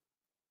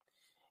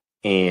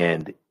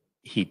 And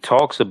he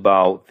talks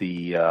about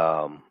this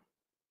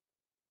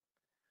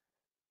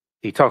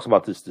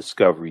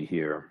discovery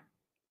here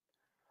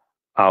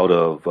out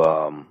of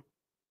on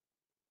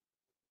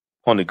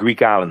the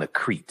Greek island of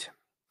Crete.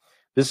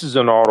 This is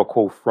an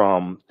article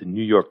from the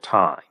New York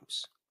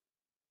Times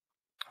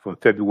from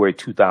February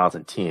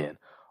 2010.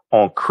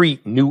 On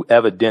Crete, new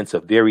evidence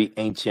of very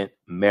ancient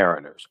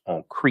mariners.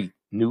 On Crete,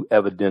 new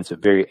evidence of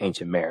very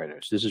ancient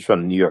mariners. This is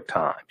from the New York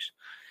Times.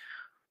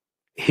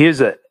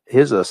 Here's a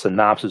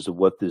synopsis of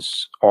what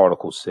this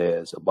article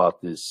says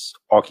about this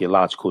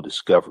archaeological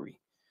discovery.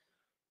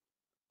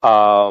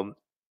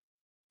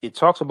 It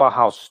talks about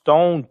how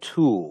stone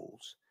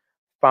tools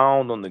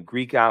found on the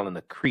Greek island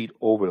of Crete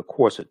over the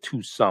course of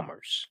 2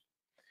 summers,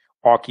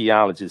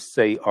 archaeologists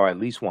say are at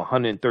least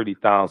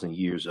 130,000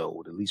 years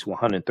old,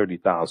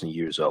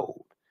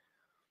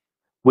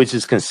 which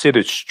is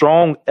considered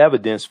strong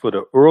evidence for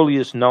the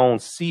earliest known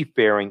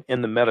seafaring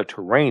in the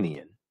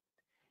Mediterranean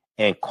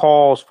and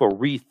calls for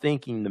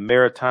rethinking the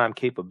maritime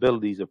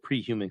capabilities of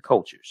pre-human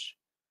cultures.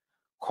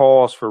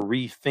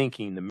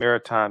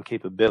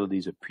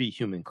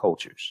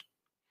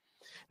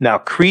 Now,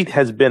 Crete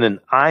has been an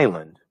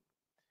island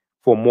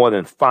for more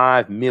than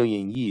 5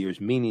 million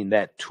years, meaning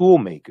that tool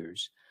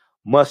makers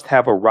must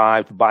have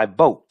arrived by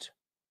boat.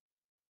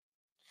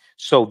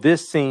 So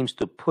this seems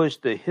to push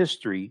the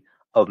history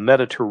of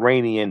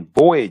Mediterranean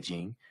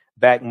voyaging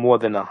back more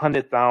than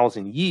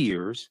 100,000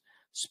 years,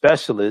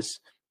 specialists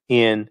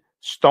in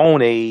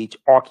Stone Age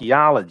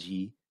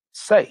archaeology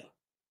say.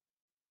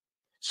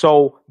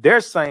 So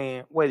they're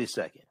saying, wait a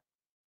second,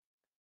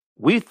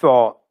 we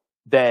thought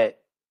that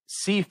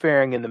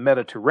seafaring in the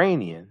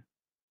Mediterranean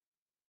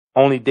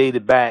only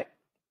dated back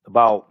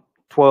about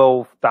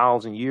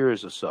 12,000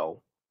 years or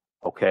so.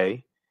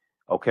 Okay.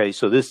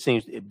 So this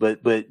seems,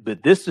 but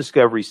this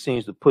discovery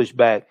seems to push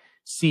back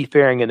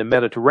seafaring in the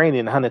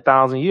Mediterranean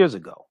 100,000 years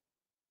ago.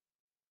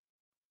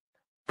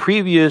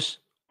 Previous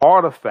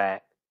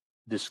artifact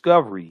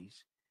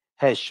discoveries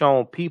has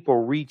shown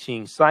people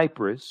reaching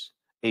Cyprus,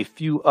 a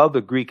few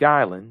other Greek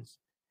islands,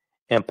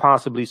 and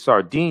possibly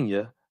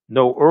Sardinia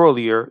no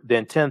earlier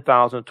than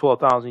 10,000,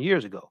 12,000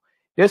 years ago.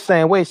 They're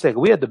saying, wait a second,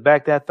 we had to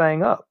back that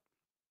thing up.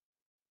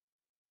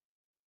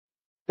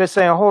 They're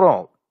saying, hold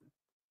on.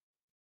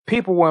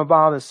 People were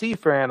involved in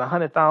seafaring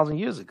 100,000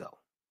 years ago.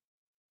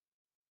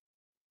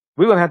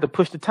 We're going to have to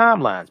push the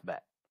timelines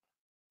back.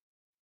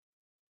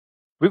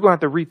 We're going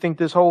to have to rethink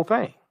this whole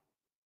thing.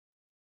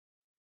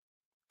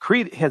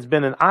 Crete has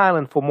been an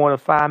island for more than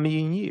 5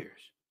 million years.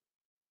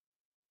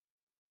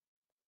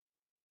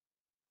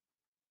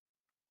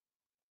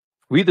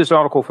 Read this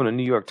article from the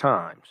New York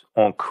Times.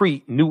 On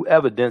Crete, new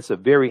evidence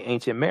of very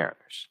ancient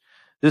mariners.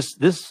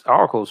 This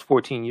article is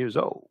 14 years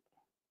old.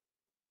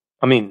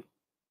 I mean,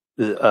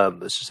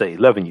 let's just say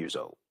 11 years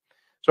old.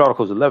 This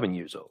article is 11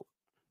 years old.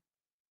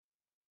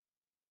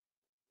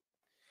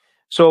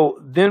 So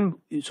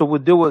we'll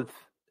deal with,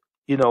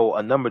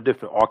 a number of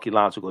different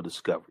archaeological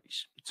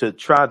discoveries to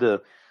try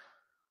to,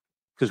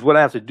 because what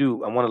I have to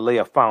do, I want to lay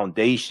a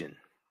foundation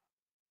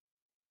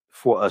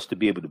for us to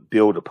be able to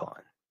build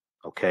upon.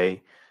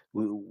 Okay.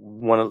 We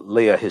want to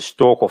lay a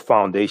historical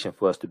foundation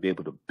for us to be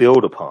able to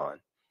build upon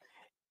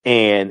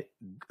and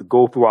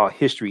go through our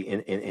history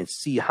and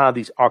see how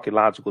these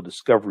archaeological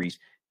discoveries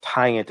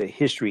tie into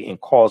history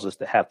and cause us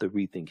to have to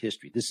rethink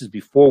history. This is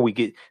before we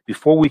can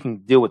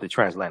deal with the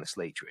transatlantic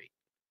slave trade.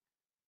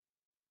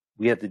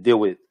 We have to deal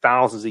with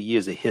thousands of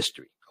years of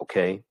history.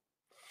 Okay.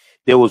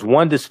 There was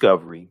one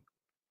discovery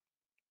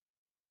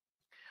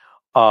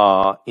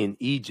in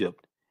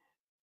Egypt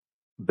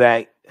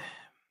back,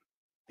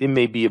 it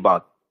may be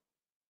about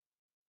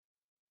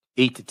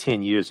 8 to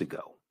 10 years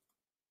ago.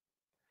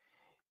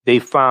 They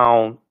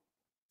found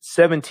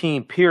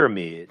 17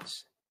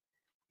 pyramids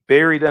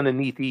buried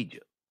underneath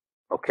Egypt.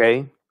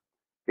 Okay.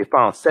 They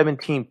found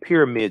 17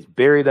 pyramids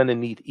buried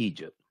underneath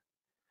Egypt.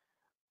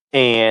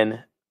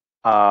 And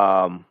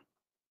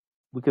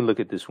we can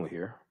look at this one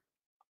here.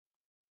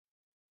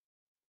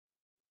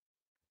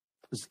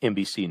 This is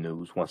NBC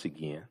News once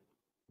again.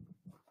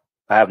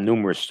 I have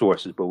numerous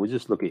sources, but we'll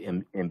just look at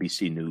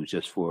NBC News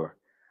just for,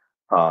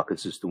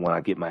 because it's the one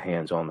I get my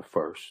hands on the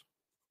first.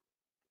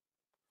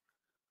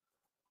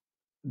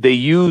 They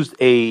used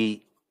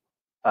it's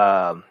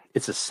a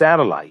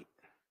satellite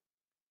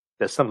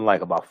that's something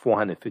like about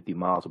 450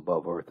 miles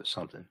above Earth or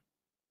something.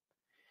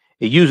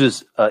 It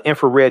uses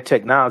infrared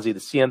technology to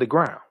see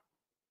underground.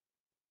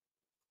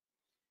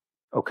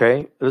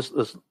 Okay,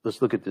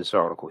 let's look at this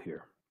article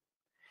here.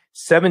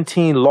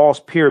 17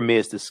 lost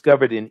pyramids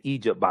discovered in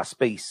Egypt by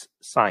space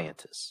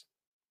scientists.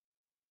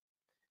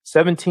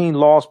 17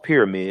 lost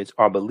pyramids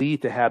are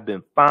believed to have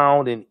been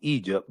found in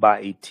Egypt by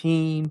a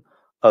team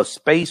of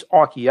space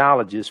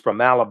archaeologists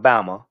from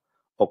Alabama,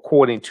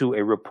 according to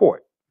a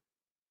report.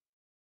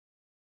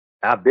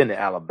 I've been to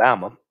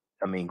Alabama.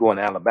 I mean, going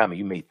to Alabama,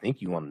 you may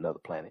think you're on another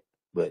planet,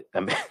 but I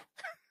mean,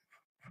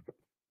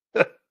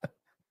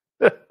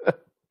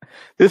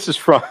 This is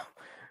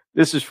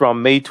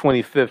from May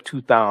 25th,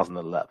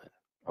 2011.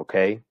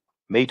 Okay.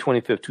 May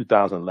 25th,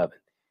 2011.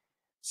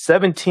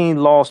 17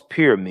 lost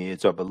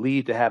pyramids are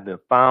believed to have been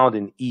found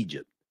in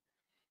Egypt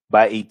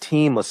by a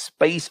team of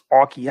space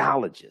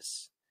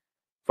archaeologists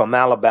from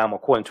Alabama,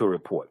 according to a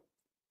report.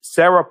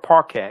 Sarah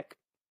Parkak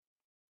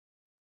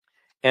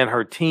and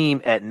her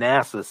team at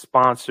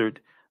NASA-sponsored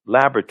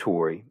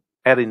laboratory,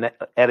 at a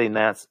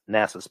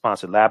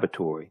NASA-sponsored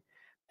laboratory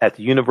at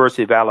the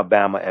University of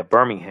Alabama at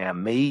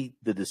Birmingham made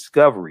the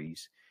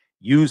discoveries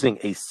using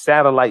a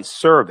satellite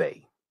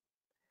survey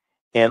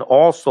and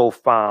also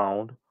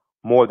found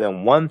more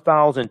than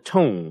 1,000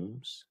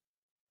 tombs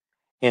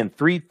and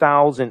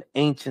 3,000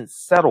 ancient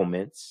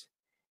settlements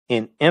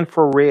in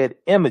infrared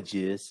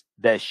images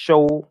that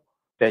show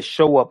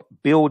up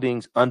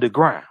buildings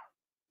underground,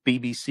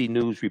 BBC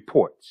News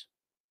reports.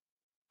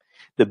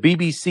 The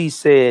BBC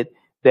said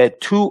that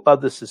 2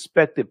 of the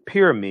suspected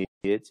pyramids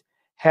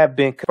have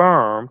been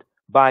confirmed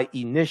by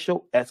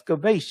initial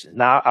excavations.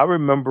 Now, I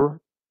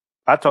remember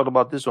I talked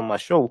about this on my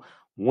show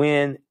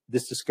when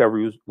this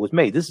discovery was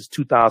made. This is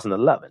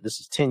 2011. This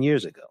is 10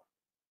 years ago.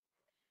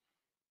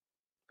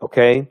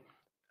 Okay.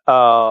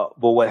 But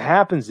what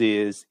happens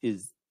is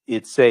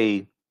it's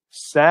a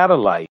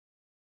satellite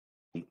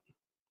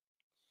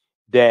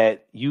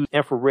that uses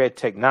infrared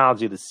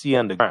technology to see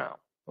underground.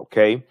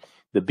 Okay.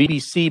 The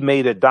BBC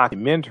made a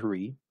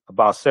documentary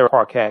about Sarah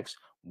Parkak's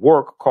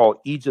work called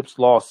Egypt's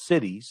Lost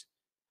Cities.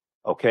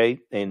 Okay.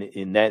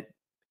 And that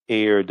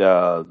aired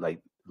like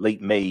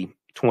late May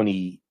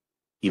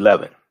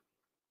 2011.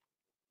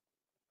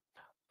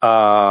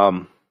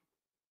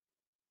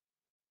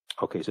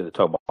 Okay, so they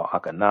talk about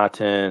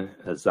Akhenaten,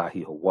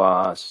 Zahi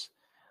Hawass.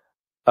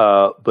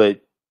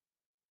 But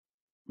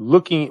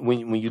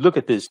when you look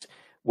at this,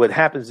 what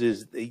happens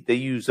is they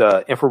use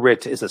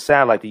infrared. It's a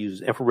satellite that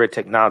uses infrared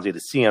technology to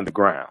see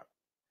underground.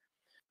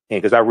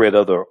 And because I read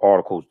other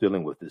articles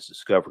dealing with this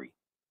discovery,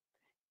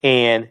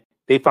 and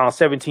they found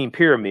 17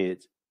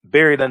 pyramids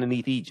buried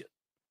underneath Egypt.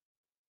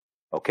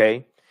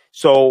 Okay,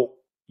 so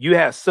you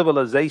have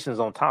civilizations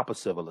on top of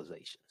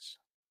civilizations.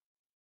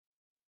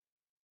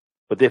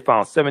 But they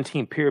found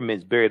 17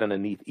 pyramids buried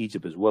underneath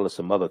Egypt as well as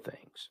some other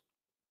things.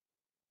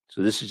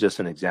 So this is just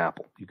an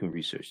example. You can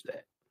research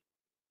that.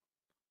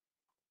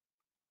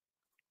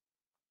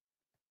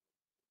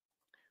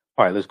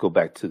 All right, let's go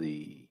back to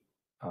the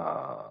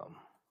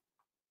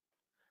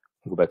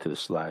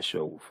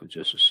slideshow for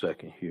just a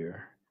second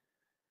here.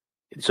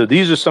 So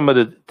these are some of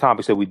the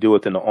topics that we do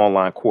within the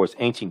online course: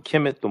 Ancient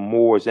Kemet, the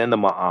Moors, and the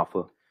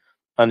Maafa.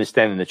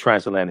 Understanding the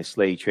transatlantic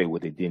slave trade,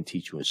 what they didn't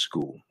teach you in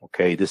school.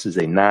 Okay, this is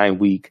a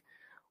 9-week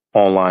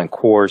online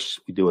course.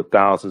 We do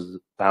thousands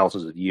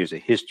of years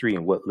of history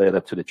and what led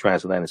up to the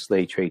transatlantic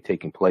slave trade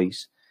taking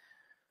place.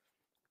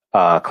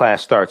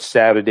 Class starts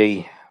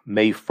Saturday,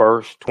 May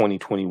 1st,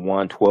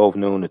 2021, 12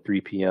 noon to 3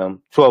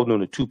 p.m., 12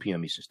 noon to 2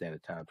 p.m. Eastern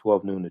Standard Time,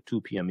 12 noon to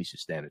 2 p.m. Eastern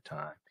Standard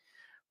Time.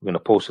 We're going to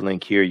post a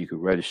link here. You can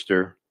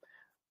register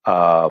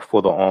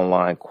for the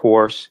online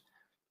course.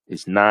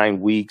 It's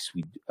 9 weeks.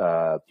 You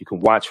can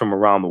watch from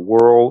around the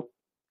world.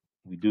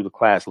 We do the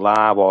class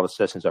live. All the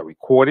sessions are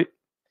recorded.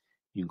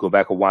 You can go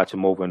back and watch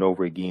them over and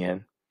over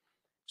again.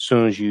 As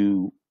soon as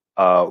you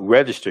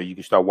register, you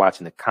can start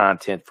watching the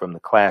content from the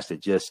class that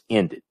just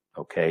ended.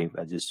 Okay,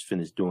 I just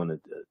finished doing a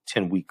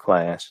 10-week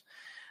class,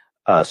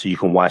 so you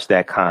can watch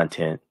that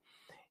content.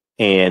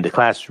 And the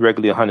class is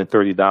regularly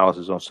 $130.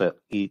 Is on sale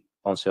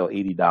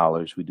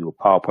 $80. We do a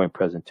PowerPoint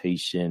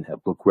presentation,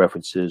 have book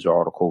references,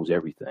 articles,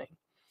 everything.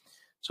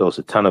 So it's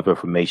a ton of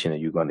information that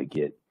you're going to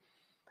get.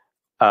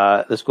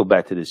 Let's go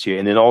back to this here.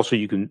 And then also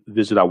you can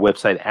visit our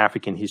website,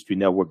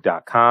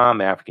 AfricanHistoryNetwork.com,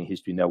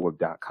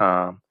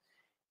 AfricanHistoryNetwork.com.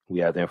 We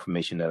have the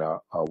information at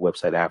our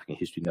website,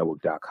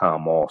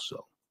 AfricanHistoryNetwork.com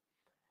also.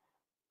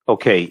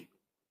 Okay.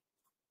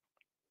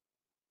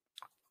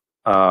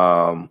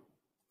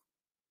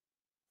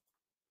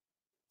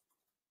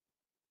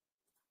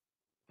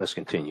 Let's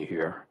continue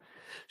here.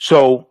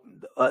 So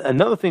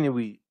another thing that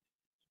we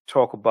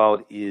talk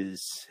about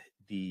is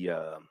the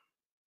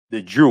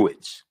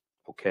Druids,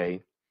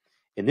 okay?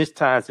 And this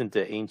ties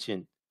into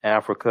ancient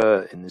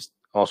Africa, and this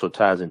also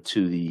ties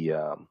into the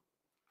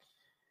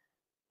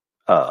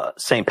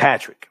St.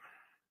 Patrick,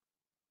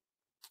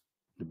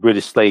 the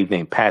British slave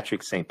named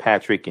Patrick, St.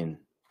 Patrick, and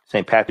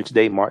St. Patrick's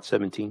Day, March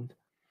 17th.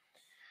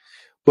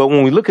 But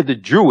when we look at the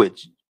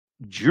Druids,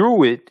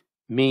 Druid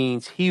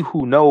means he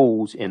who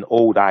knows in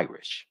Old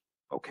Irish,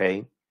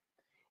 okay?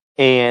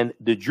 And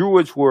the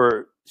Druids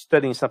were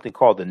studying something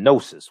called the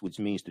gnosis, which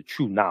means the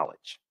true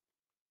knowledge.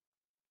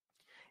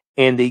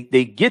 And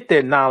they get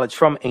their knowledge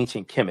from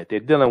ancient Kemet. They're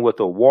dealing with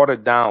a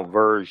watered down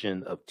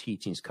version of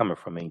teachings coming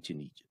from ancient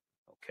Egypt,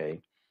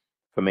 okay?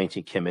 From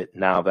ancient Kemet,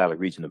 Nile Valley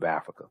region of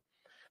Africa.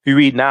 If you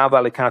read Nile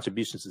Valley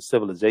Contributions to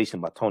Civilization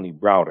by Tony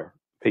Browder,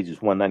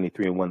 pages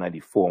 193 and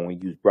 194, and we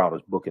use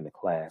Browder's book in the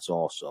class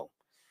also,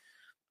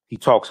 he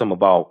talks some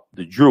about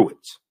the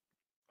Druids,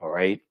 all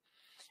right?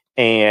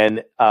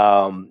 And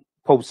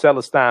Pope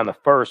Celestine I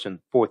in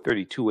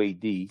 432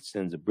 AD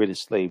sends a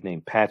British slave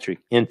named Patrick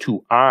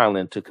into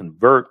Ireland to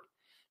convert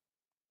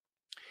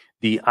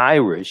the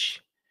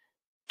Irish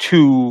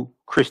to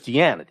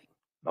Christianity,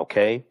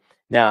 okay?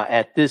 Now,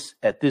 at this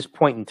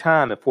point in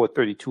time, at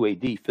 432 AD,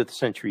 5th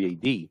century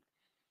AD,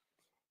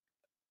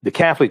 the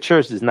Catholic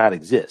Church does not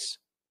exist.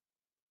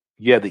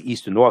 You have the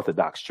Eastern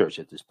Orthodox Church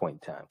at this point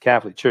in time.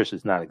 Catholic Church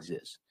does not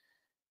exist.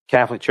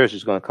 Catholic Church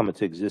is going to come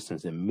into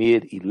existence in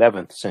mid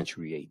 11th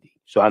century AD.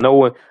 So I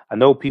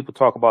know people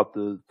talk about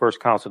the First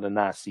Council of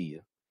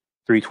Nicaea,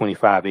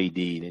 325 AD,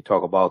 and they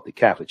talk about the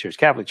Catholic Church.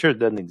 Catholic Church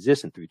doesn't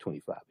exist in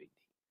 325 AD.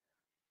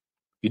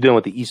 You're dealing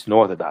with the Eastern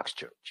Orthodox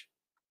Church.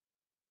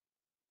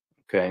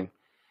 Okay.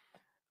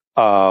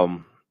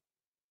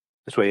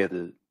 That's why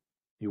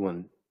you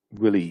want to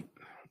really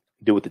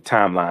deal with the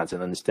timelines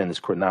and understand this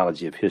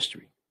chronology of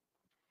history.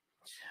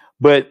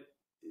 But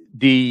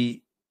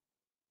the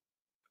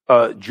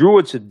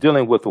Druids are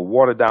dealing with a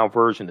watered down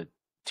version of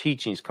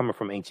teachings coming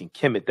from ancient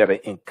Kemet that are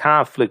in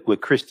conflict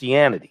with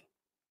Christianity.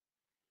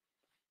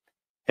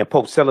 And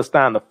Pope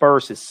Celestine I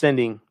is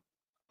sending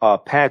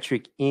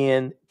Patrick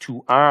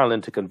into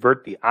Ireland to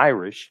convert the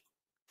Irish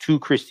to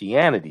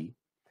Christianity.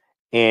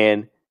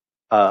 And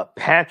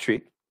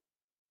Patrick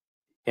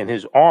and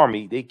his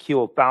army, they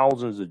killed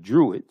thousands of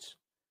Druids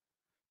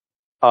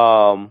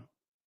and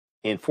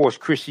forced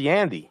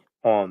Christianity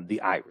on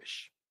the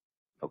Irish.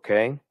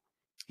 Okay.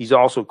 He's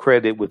also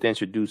credited with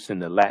introducing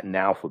the Latin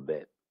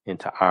alphabet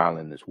into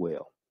Ireland as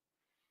well.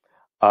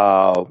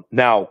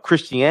 Now,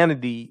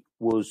 Christianity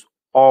was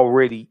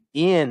already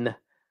in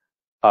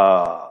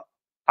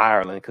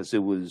Ireland because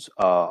it was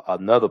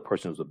another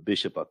person, who was a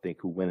bishop, I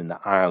think, who went into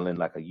Ireland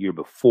like a year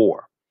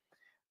before.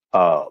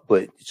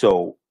 But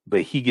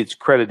he gets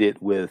credited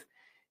with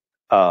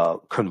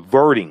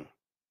converting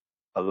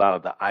a lot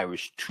of the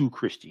Irish to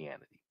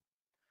Christianity.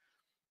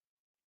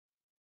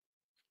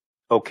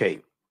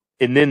 Okay.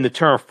 And then the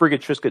term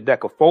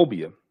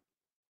frigatriskaidekaphobia,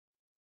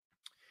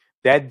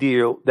 that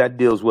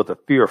deals with a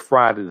fear of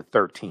Friday the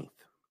 13th.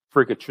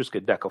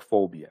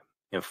 Frigatriskaidekaphobia.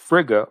 And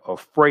Frigga or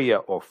Freya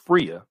or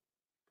Freya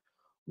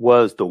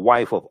was the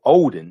wife of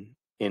Odin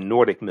in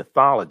Nordic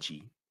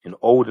mythology, and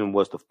Odin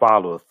was the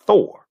father of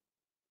Thor.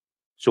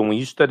 So when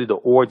you study the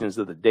origins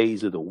of the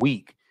days of the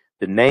week,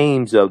 the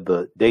names of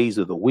the days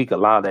of the week, a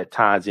lot of that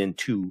ties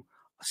into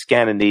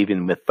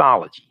Scandinavian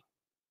mythology.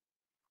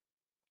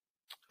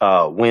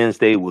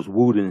 Wednesday was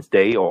Woden's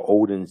day or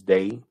Odin's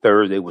day.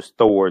 Thursday was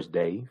Thor's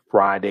day.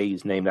 Friday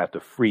is named after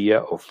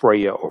Freya or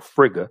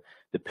Frigga,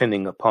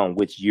 depending upon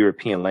which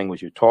European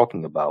language you're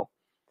talking about.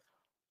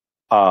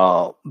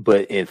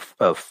 But if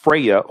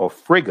Freya or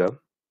Frigga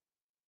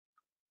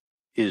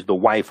is the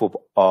wife of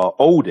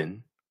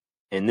Odin,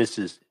 and this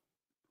is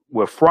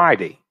where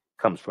Friday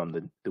comes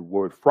from. The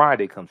word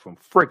Friday comes from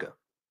Frigga.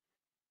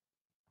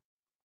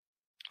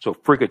 So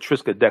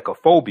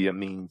frigatriskaidekaphobia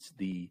means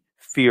the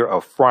fear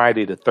of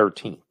Friday the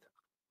 13th.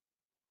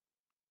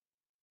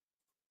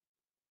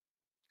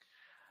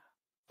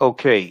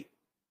 Okay.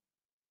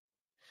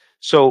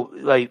 So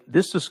like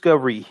this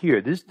discovery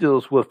here, this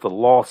deals with the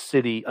lost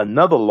city,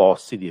 another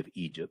lost city of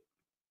Egypt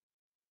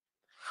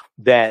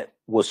that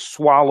was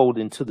swallowed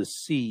into the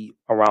sea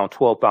around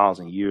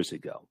 12,000 years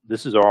ago.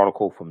 This is an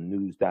article from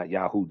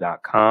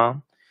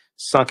news.yahoo.com.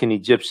 Sunken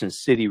Egyptian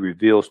city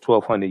reveals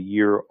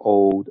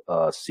 1,200-year-old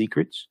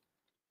secrets.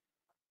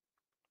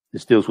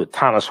 This deals with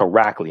Tanis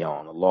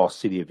Heraklion, a lost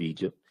city of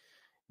Egypt.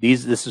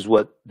 This is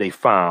what they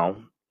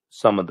found,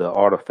 some of the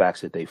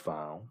artifacts that they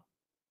found.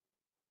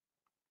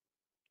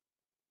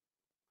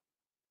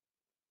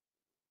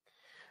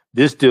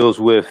 This deals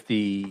with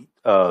the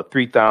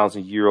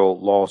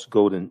 3,000-year-old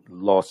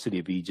lost city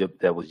of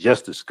Egypt that was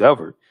just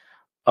discovered,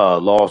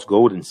 lost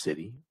golden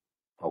city.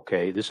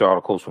 Okay, this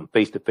article is from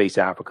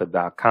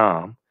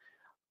face-to-faceafrica.com,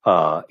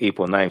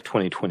 April 9th,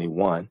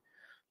 2021.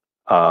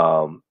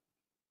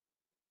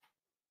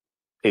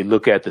 They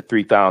look at the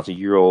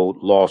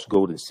 3,000-year-old lost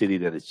golden city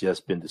that has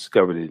just been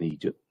discovered in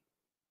Egypt.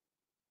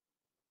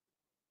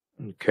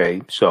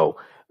 Okay, so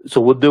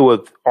we'll deal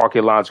with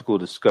archaeological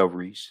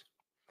discoveries.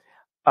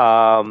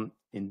 And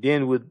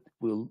then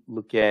we'll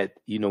look at,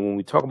 when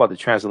we talk about the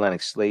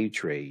transatlantic slave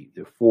trade,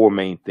 there are four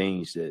main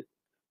things that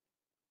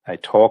I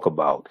talk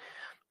about.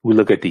 We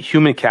look at the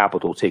human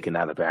capital taken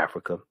out of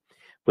Africa,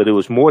 but it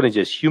was more than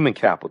just human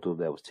capital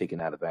that was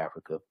taken out of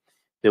Africa.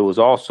 There was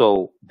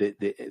also the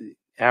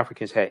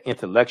Africans had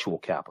intellectual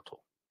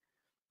capital.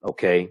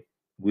 Okay,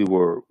 we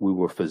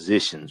were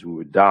physicians, we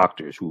were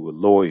doctors, we were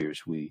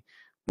lawyers, we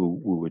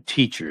were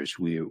teachers,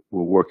 we were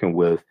working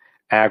with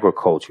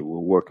agriculture, we're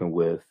working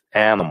with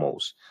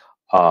animals.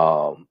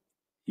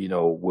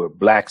 We're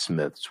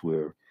blacksmiths,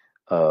 we're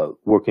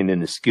working in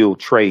the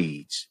skilled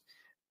trades.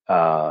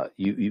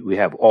 We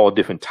have all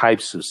different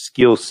types of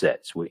skill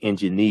sets. We're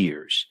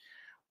engineers.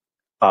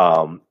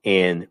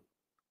 And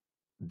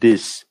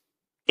this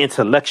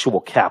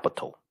intellectual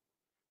capital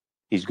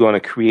is going to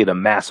create a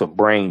massive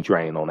brain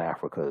drain on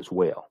Africa as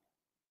well.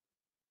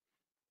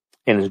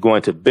 And is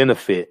going to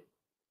benefit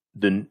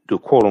the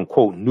quote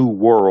unquote new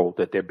world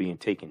that they're being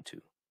taken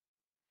to.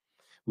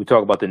 We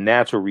talk about the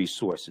natural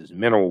resources,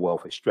 mineral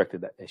wealth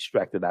extracted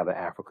out of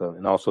Africa,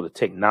 and also the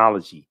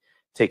technology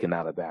taken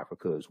out of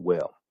Africa as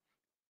well.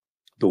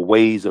 the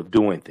ways of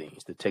doing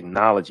things, the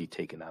technology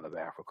taken out of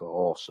Africa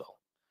also.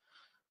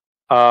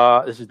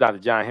 This is Dr.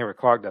 John Henrik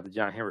Clarke. Dr.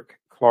 John Henrik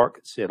Clarke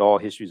said all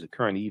history is a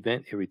current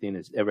event. Everything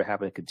that's ever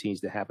happened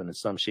continues to happen in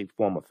some shape,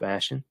 form, or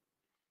fashion.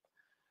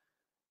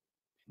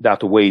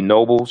 Dr. Wade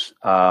Nobles,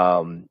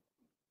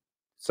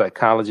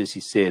 psychologist, he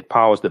said,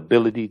 power is the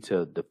ability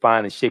to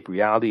define and shape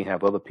reality and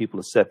have other people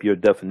accept your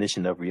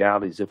definition of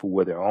reality as if it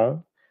were their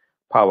own.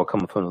 Power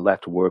coming from the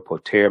Latin word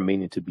potere,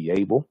 meaning to be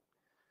able.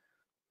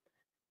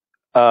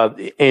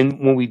 And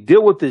when we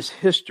deal with this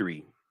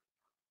history,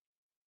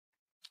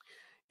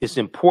 it's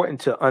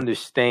important to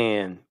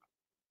understand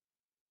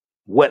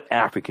what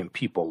African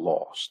people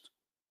lost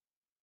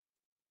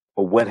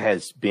or what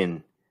has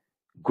been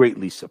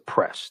greatly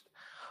suppressed.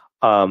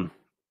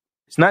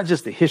 It's not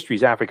just the history,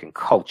 it's African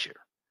culture.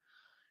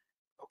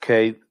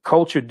 Okay,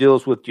 culture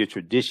deals with your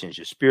traditions,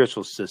 your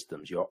spiritual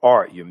systems, your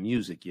art, your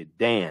music, your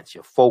dance,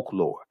 your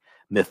folklore,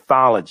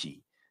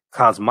 mythology,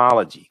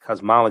 cosmology.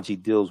 Cosmology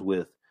deals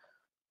with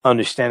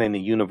understanding the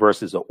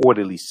universe as an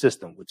orderly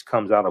system, which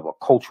comes out of a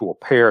cultural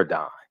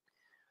paradigm.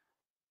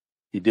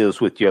 It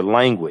deals with your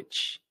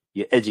language,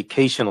 your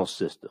educational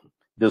system.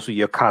 It deals with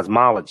your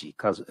cosmology,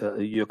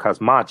 your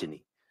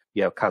cosmogony.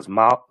 You have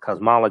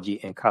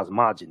cosmology and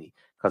cosmogony.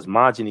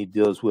 Cosmogony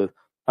deals with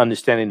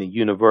understanding the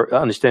universe,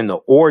 understanding the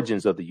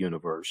origins of the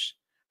universe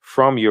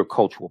from your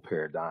cultural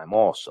paradigm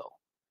also.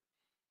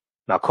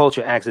 Now,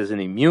 culture acts as an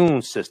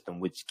immune system,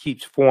 which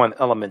keeps foreign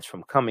elements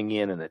from coming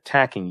in and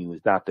attacking you,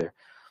 as Dr.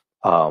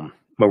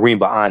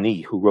 Marimba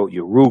Ani, who wrote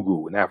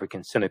Yorugu, an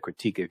African-centered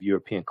critique of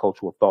European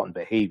cultural thought and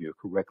behavior,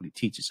 correctly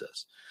teaches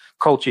us.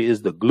 Culture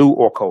is the glue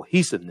or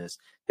cohesiveness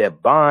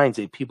that binds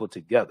a people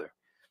together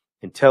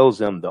and tells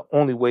them the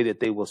only way that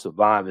they will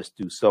survive is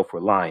through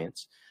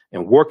self-reliance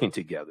and working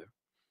together.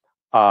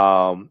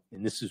 And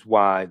this is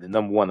why the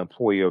number one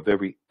employer of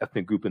every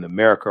ethnic group in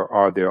America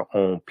are their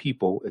own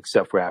people,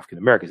 except for African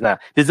Americans. Now,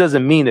 this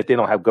doesn't mean that they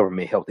don't have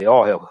government help. They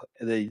all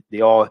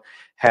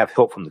have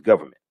help from the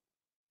government.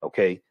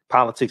 Okay,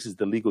 politics is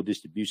the legal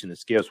distribution of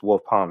scarce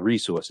wealth, power, and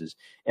resources,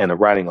 and the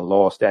writing of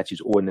laws,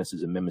 statutes,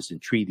 ordinances, amendments, and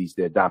treaties,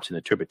 their adoption,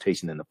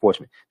 interpretation, and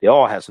enforcement. They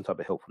all have some type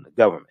of help from the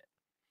government.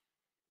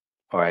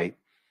 All right,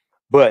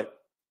 but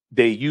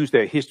they use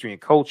their history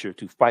and culture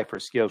to fight for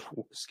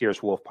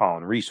scarce wealth, power,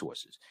 and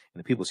resources. And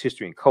the people's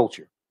history and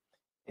culture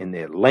and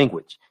their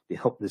language,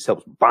 this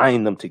helps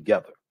bind them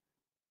together.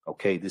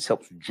 Okay, this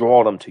helps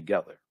draw them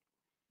together.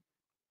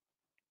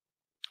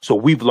 So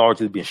we've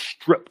largely been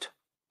stripped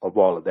of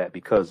all of that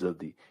because of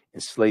the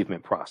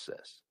enslavement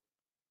process.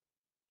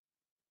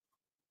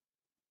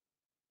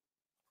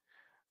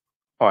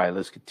 All right,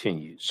 let's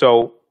continue.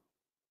 So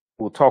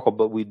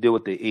we deal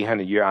with the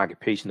 800-year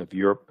occupation of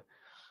Europe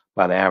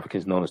by the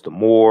Africans known as the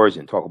Moors,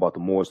 and talk about the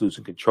Moors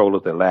losing control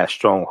of their last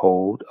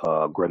stronghold,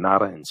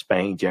 Granada in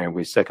Spain,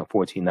 January 2nd,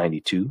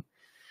 1492.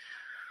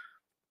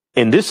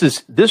 And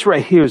this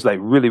right here is like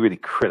really, really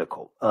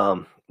critical.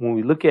 When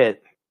we look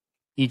at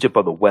Egypt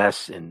of the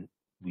West, and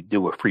we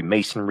deal with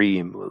Freemasonry,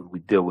 and we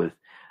deal with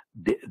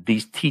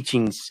these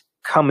teachings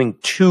coming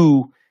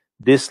to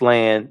this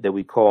land that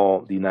we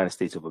call the United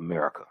States of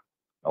America.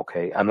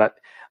 Okay, I'm not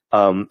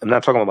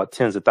talking about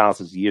tens of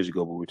thousands of years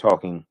ago, but we're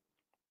talking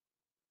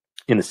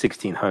in the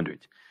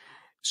 1600s.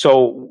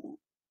 So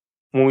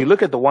when we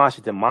look at the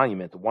Washington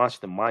Monument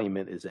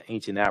is an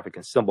ancient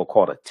African symbol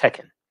called a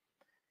tekken,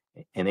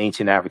 an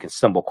ancient African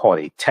symbol called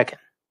a tekken.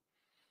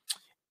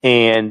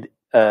 And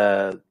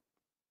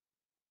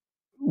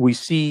we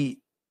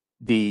see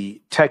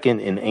the tekken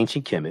in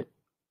ancient Kemet,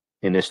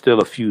 and there's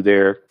still a few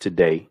there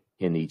today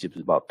in Egypt.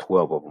 There's about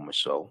 12 of them or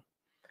so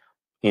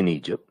in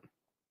Egypt.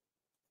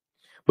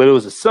 But it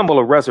was a symbol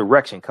of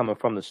resurrection coming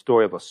from the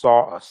story of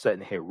Asar, Set,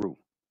 and Heru.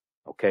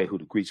 Okay, who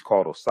the Greeks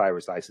called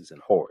Osiris, Isis,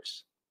 and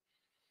Horus.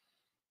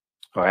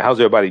 All right, how's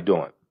everybody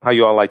doing? How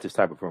you all like this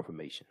type of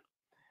information?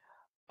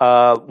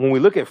 When we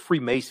look at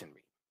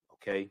Freemasonry,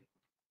 okay,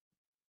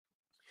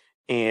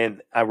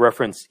 and I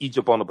reference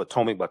Egypt on the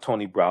Potomac by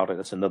Tony Browder.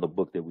 That's another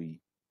book that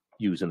we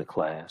use in the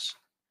class.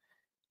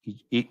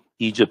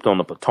 Egypt on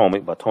the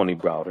Potomac by Tony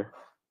Browder.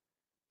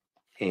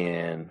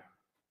 And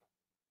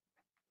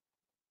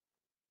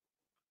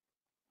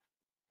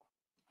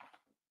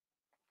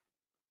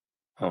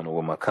I don't know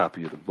where my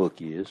copy of the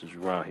book is. It's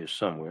around here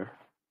somewhere.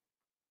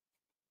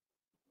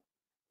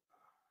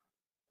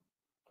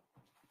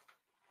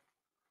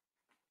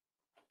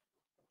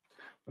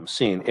 I'm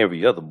seeing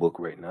every other book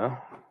right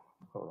now.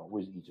 Hold on,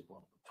 where's Egypt on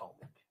the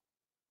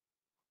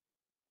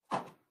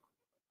Potomac?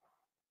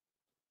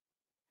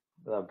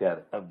 But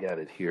I've got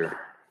it here.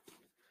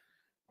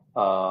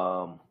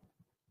 Got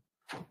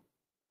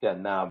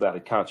now about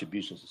the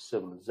contributions to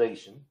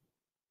civilization.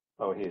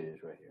 Oh, here it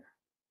is right here.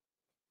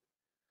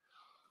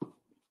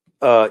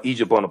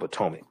 Egypt on the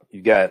Potomac.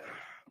 You got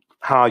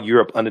How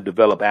Europe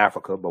Underdeveloped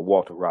Africa by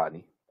Walter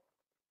Rodney.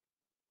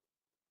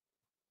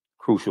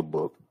 Crucial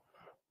book.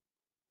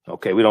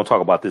 Okay, we don't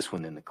talk about this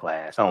one in the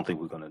class. I don't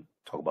think we're going to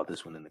talk about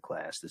this one in the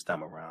class this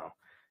time around.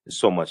 There's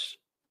so much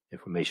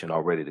information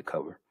already to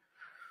cover.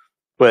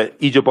 But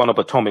Egypt on the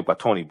Potomac by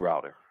Tony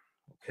Browder.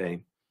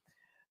 Okay.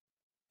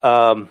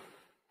 So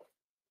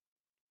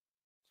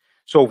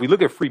if we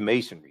look at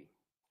Freemasonry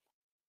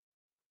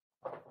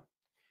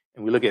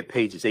and we look at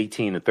pages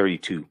 18 and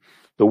 32,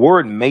 the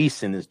word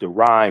Mason is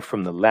derived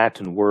from the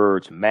Latin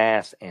words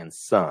mass and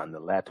sun. The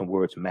Latin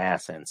words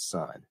mass and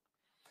sun.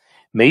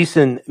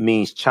 Mason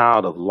means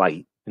child of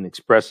light and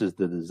expresses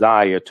the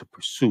desire to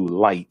pursue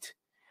light,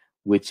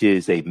 which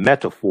is a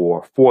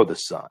metaphor for the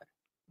sun,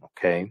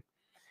 okay,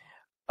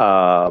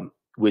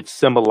 which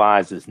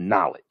symbolizes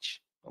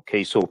knowledge.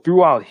 Okay, so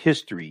throughout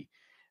history,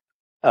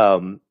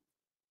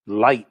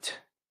 light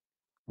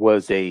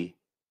was a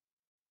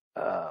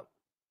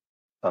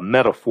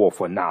metaphor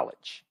for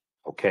knowledge,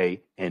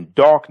 okay, and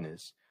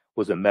darkness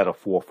was a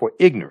metaphor for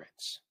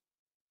ignorance,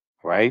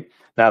 right?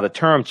 Now, the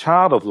term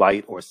child of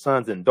light or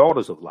sons and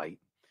daughters of light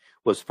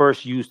was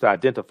first used to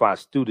identify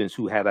students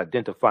who had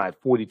identified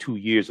 42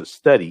 years of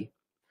study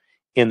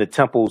in the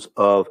temples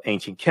of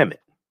ancient Kemet.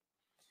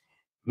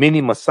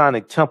 Many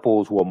Masonic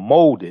temples were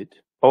modeled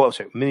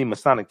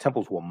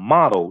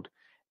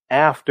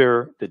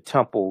after the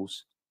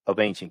temples of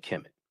ancient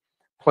Kemet,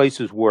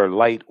 places where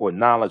light or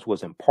knowledge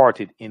was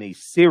imparted in a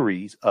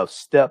series of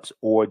steps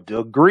or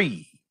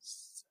degrees.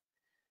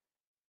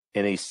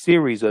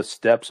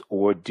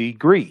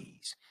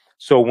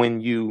 So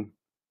when you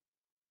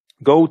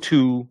go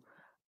to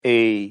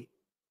a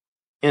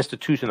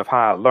institution of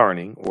higher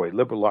learning or a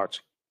liberal arts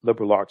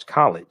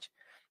college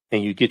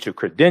and you get your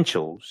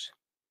credentials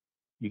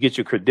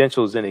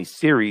in a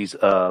series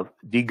of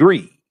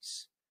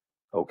degrees,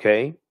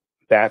 okay?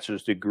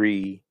 Bachelor's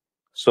degree,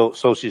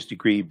 associate's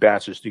degree,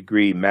 bachelor's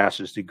degree,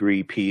 master's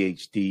degree,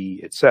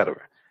 PhD,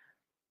 etc.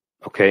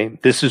 Okay,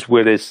 this is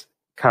where this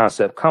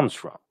concept comes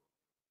from.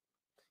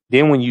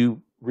 Then when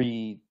you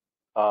read,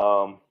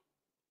 and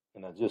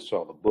I just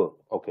saw the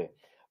book, okay,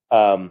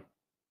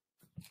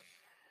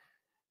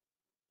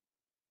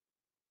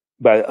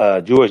 by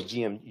George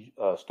G.M.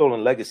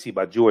 Stolen Legacy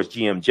by George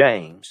G.M.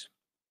 James,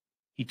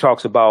 he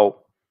talks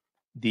about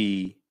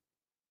the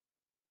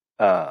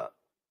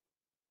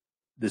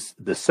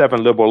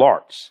seven liberal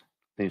arts.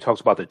 And he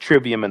talks about the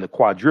trivium and the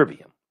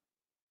quadrivium,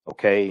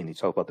 okay? And he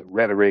talks about the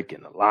rhetoric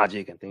and the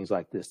logic and things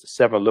like this, the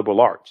seven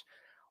liberal arts.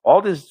 All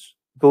this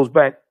goes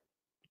back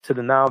to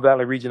the Nile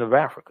Valley region of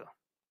Africa.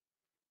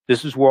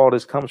 This is where all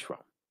this comes from.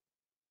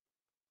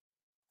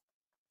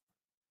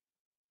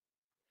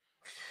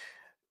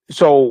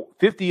 So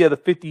 50 of the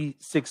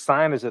 56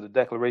 signers of the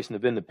Declaration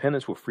of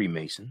Independence were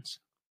Freemasons.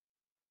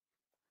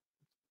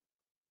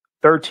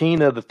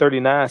 13 of the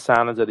 39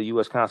 signers of the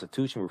U.S.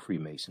 Constitution were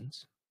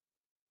Freemasons.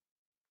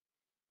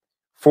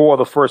 4 of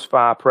the first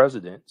 5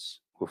 presidents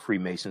were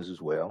Freemasons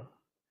as well.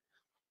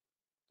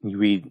 You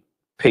read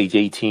page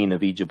 18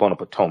 of Egypt on the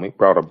Potomac.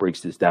 Browder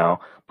breaks this down.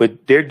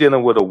 But they're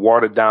dealing with a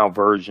watered-down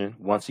version,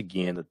 once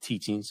again, of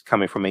teachings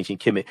coming from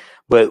ancient Kemet.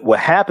 But what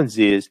happens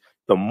is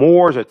the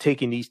Moors are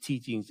taking these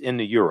teachings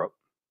into Europe.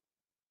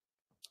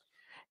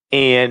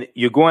 And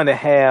you're going to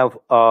have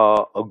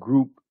a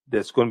group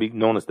that's going to be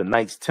known as the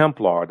Knights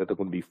Templar that are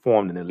going to be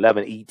formed in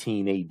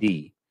 1118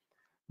 AD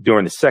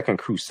during the Second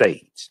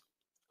Crusades.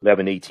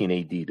 1118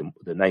 AD,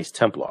 the Knights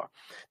Templar.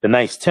 The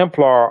Knights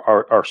Templar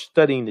are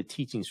studying the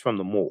teachings from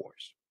the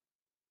Moors.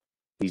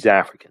 These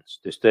Africans,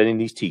 they're studying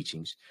these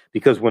teachings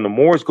because when the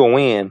Moors go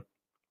into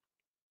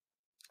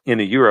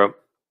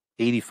Europe,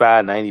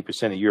 85,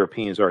 90% of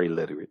Europeans are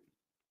illiterate.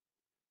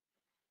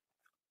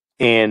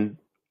 And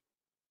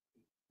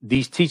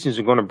these teachings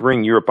are going to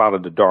bring Europe out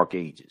of the Dark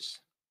Ages.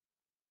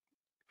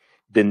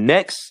 The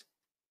next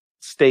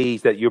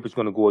stage that Europe is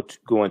going to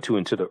go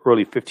into the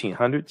early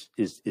 1500s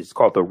is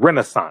called the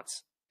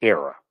Renaissance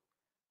era.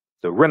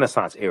 The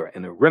Renaissance era.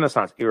 And the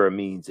Renaissance era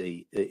means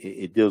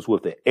it deals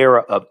with the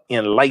era of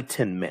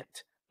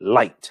enlightenment.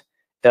 Light.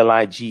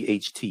 Light.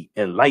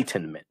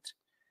 Enlightenment.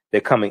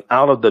 They're coming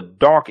out of the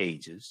Dark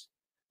Ages.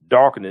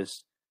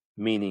 Darkness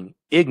meaning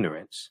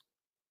ignorance.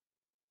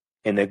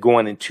 And they're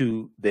going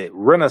into the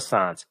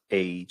Renaissance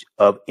age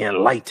of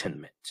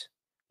enlightenment.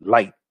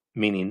 Light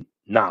meaning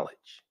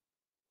knowledge.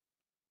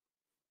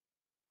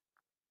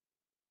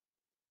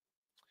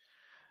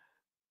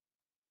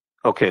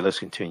 Okay, let's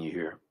continue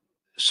here.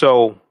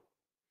 So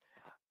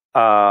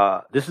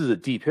this is a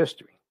deep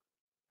history.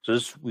 So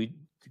we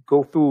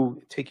go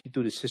through, take you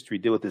through this history,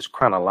 deal with this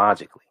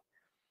chronologically,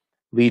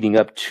 leading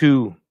up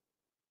to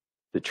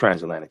the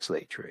transatlantic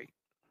slave trade.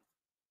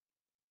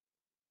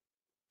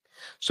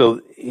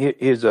 So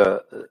here's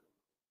a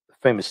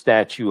famous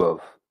statue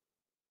of,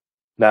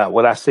 now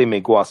what I say may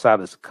go outside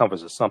the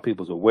circumference of some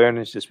people's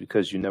awareness. Just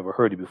because you never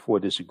heard it before,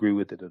 disagree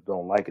with it, or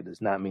don't like it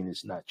does not mean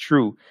it's not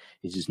true.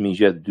 It just means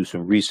you have to do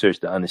some research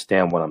to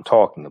understand what I'm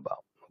talking about.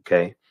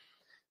 Okay.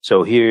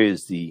 So here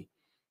is the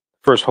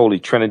first holy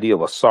trinity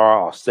of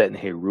Asar, Set, and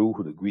Heru,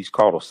 who the Greeks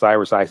called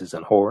Osiris, Isis,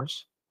 and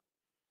Horus.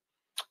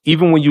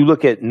 Even when you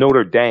look at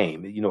Notre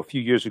Dame, a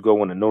few years ago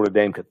when the Notre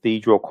Dame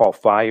Cathedral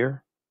caught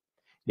fire,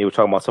 they were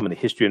talking about some of the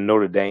history of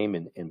Notre Dame,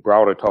 and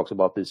Browder talks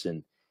about this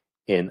in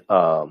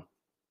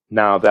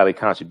Nile Valley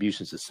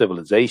Contributions to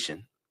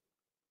Civilization.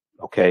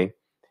 Okay.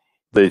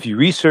 But if you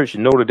research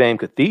Notre Dame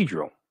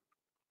Cathedral,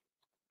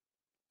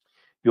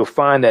 you'll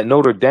find that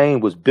Notre Dame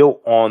was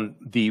built on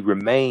the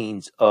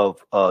remains of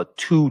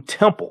two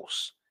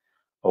temples.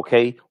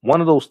 Okay,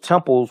 one of those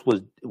temples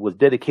was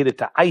dedicated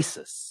to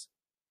Isis.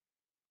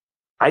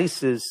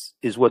 Isis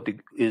is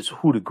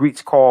who the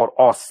Greeks called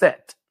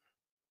Auset.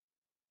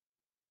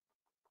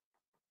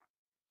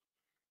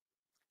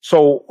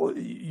 So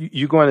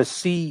you're going to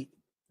see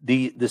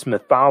this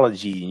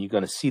mythology, and you're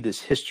going to see this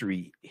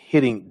history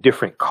hitting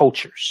different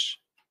cultures,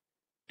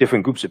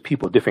 different groups of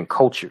people, different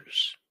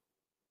cultures,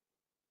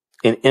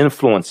 and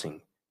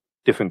influencing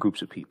different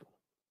groups of people.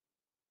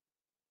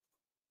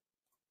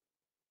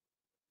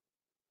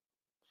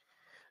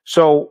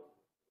 So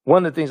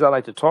one of the things I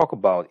like to talk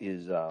about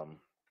is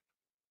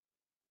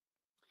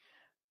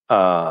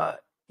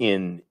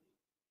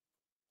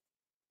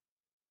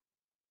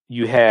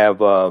you have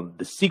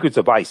the secrets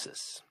of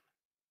ISIS.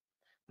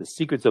 The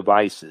secrets of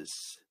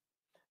ISIS.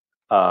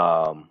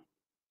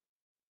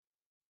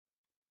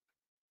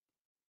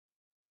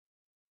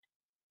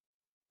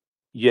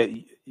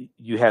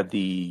 You have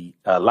the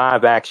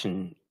live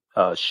action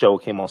show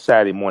came on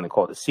Saturday morning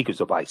called The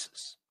Secrets of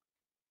ISIS.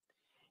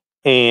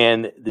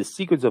 And The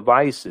Secrets of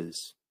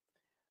ISIS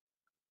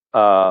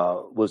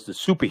was the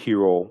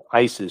superhero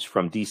ISIS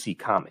from DC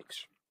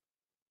Comics.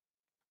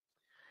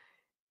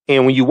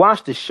 And when you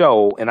watch the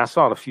show, and I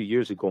saw it a few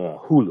years ago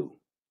on Hulu,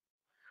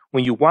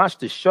 when you watch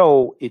the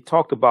show, it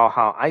talked about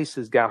how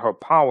ISIS got her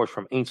powers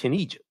from ancient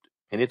Egypt.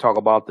 And they talk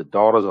about the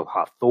daughters of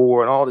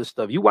Hathor and all this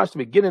stuff. You watch the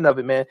beginning of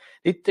it, man.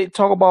 They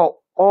talk about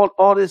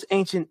all this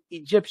ancient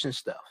Egyptian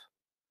stuff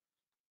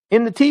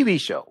in the TV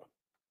show.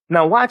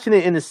 Now, watching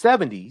it in the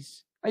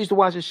 70s, I used to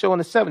watch the show in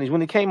the 70s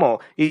when it came on.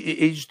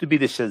 It used to be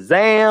the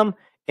Shazam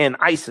and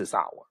ISIS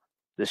hour.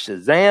 The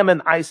Shazam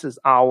and ISIS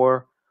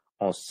hour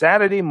on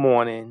Saturday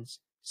mornings,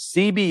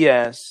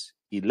 CBS,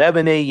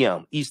 11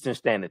 a.m. Eastern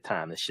Standard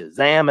Time. The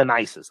Shazam and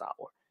ISIS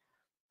hour.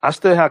 I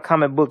still have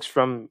comic books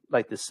from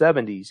like the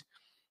 70s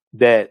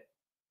that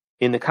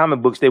in the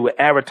comic books they would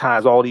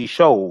advertise all these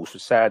shows for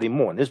Saturday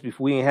morning. This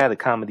before we didn't have the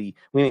comedy.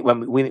 We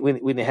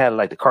didn't have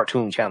like the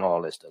cartoon channel,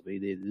 all that stuff. We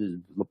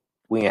didn't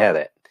have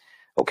that.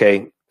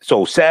 Okay,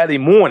 so Saturday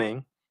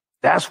morning,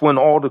 that's when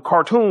all the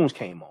cartoons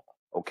came on.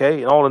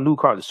 Okay, and all the new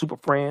cartoons, the Super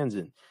Friends,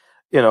 and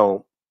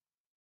all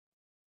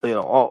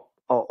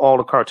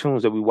the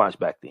cartoons that we watched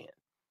back then,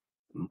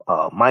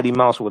 Mighty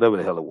Mouse or whatever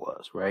the hell it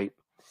was, right?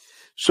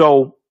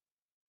 So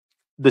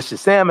the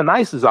Shazam and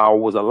ISIS hour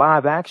was a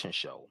live action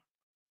show.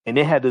 And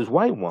they had this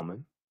white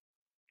woman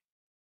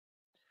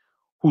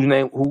whose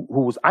name who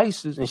was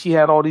ISIS, and she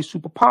had all these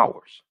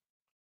superpowers.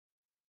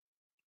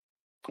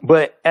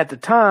 But at the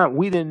time,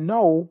 we didn't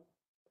know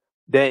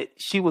that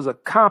she was a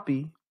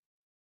copy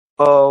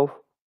of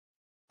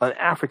an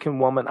African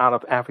woman out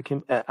of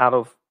ancient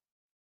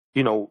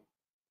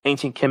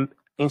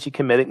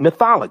Kemetic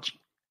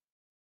mythology.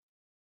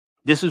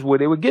 This is where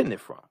they were getting it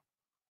from.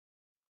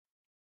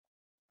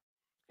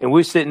 And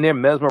we're sitting there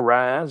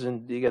mesmerized,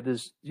 and they got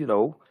this,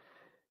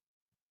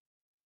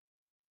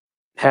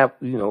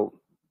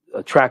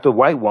 attractive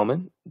white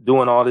woman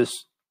doing all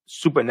this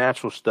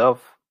supernatural stuff,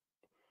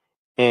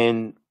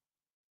 and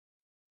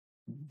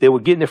they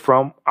were getting it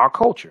from our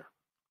culture.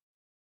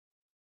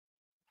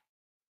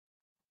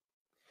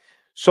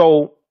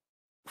 So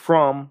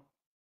from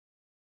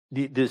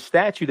the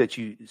statue that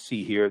you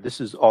see here,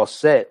 this is all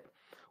set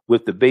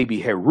with the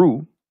baby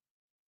Heru.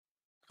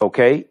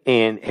 Okay,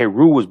 and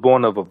Heru was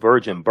born of a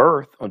virgin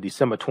birth on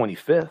December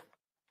 25th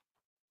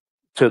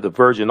to the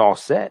virgin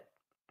Auset.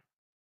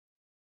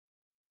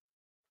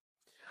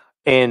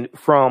 And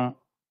from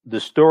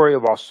the story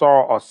of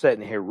Asar, Auset,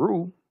 and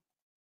Heru,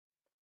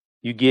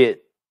 you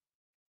get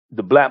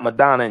the Black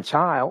Madonna and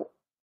Child,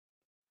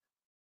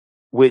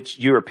 which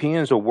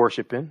Europeans are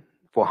worshiping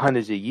for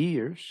hundreds of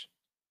years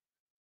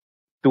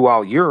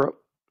throughout Europe.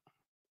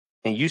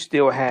 And you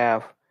still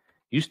have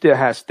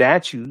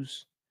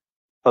statues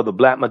of the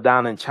Black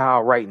Madonna and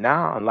Child right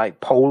now in like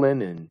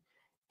Poland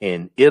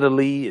and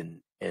Italy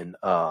and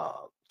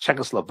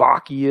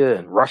Czechoslovakia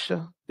and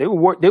Russia. They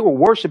were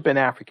worshiping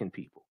African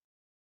people.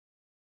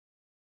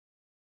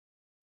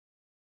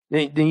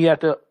 Then you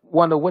have to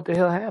wonder what the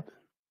hell happened.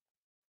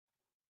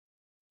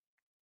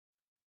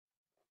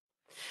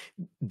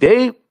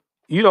 To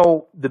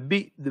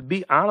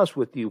be honest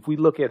with you, if we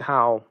look at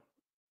how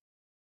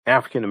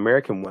African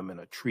American women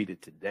are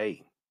treated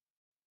today,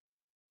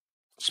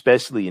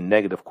 especially in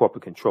negative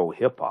corporate control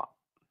hip hop,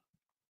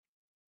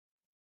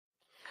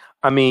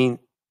 I mean,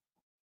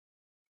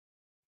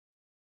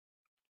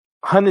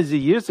 hundreds of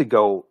years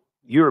ago,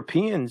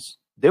 Europeans,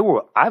 they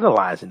were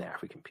idolizing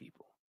African people.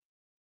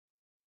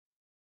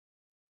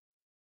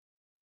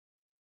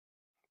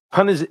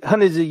 Hundreds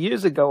of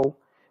years ago,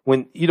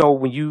 when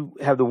you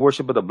have the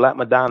worship of the Black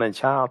Madonna and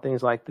Child,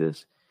 things like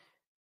this,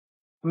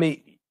 I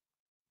mean,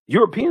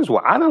 Europeans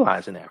were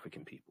idolizing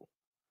African people.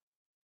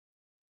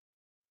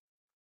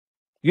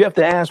 You have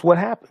to ask what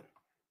happened.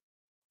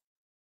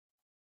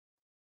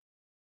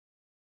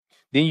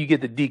 Then you get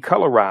the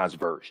decolorized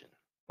version,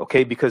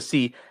 okay? Because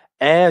see,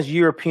 as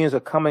Europeans are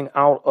coming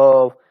out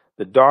of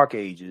the Dark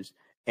Ages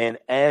And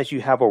as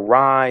you have a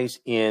rise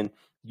in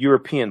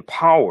European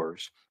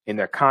powers and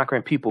they're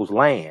conquering people's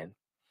land,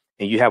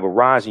 and you have a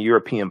rise in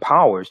European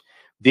powers,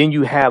 then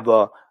you have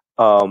a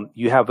rise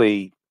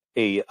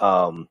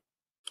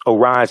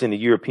in the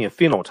European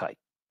phenotype.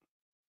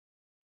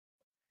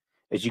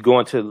 As you go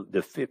into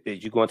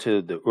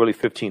the early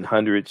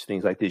 1500s,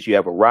 things like this, you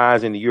have a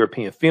rise in the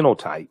European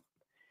phenotype,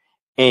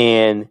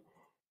 and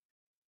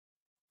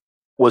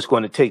what's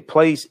going to take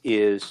place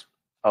is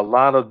a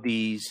lot of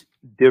these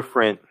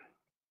different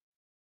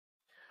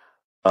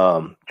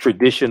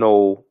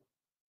traditional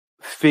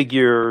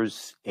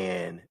figures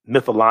and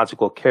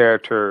mythological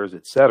characters,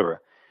 etc.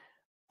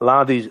 A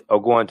lot of these are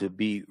going to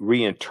be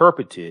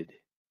reinterpreted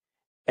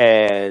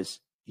as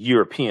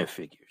European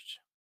figures.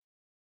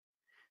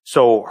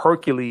 So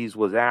Hercules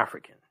was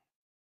African.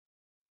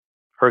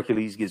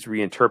 Hercules gets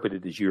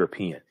reinterpreted as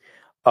European.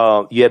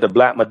 You had the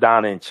Black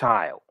Madonna and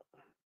Child.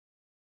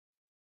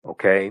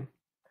 Okay.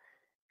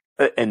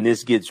 And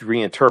this gets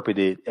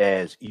reinterpreted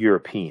as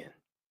European.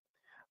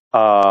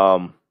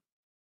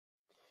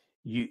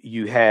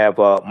 You have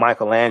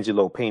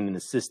Michelangelo painting the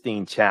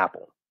Sistine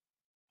Chapel.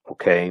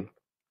 Okay.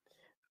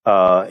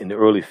 In the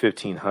early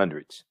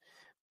 1500s.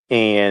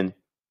 And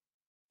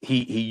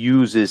he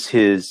uses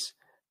his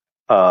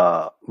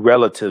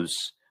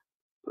relatives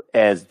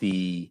as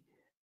the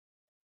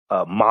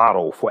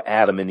model for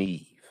Adam and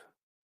Eve.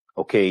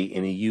 Okay,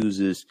 and he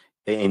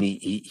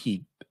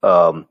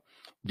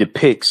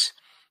depicts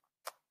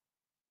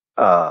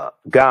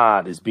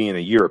God as being a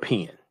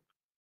European.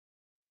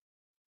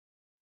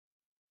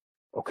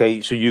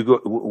 Okay, so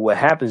what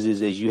happens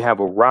is you have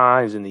a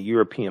rise in the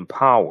European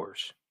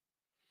powers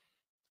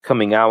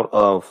coming out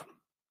of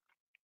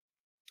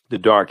the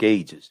Dark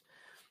Ages.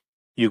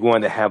 You're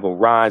going to have a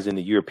rise in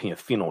the European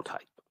phenotype.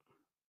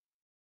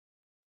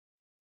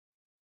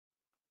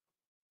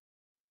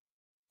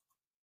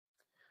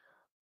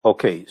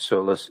 Okay,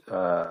 so let's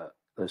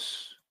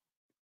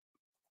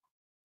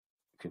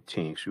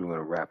continue. So we're going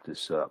to wrap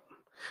this up.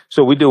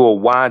 So we do a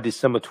why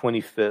December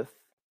 25th.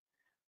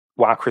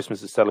 Why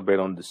Christmas is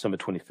celebrated on December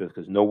 25th?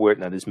 Because nowhere,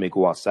 now this may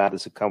go outside the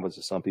circumference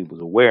of some people's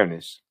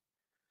awareness.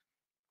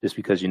 Just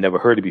because you never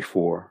heard it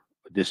before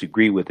or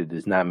disagree with it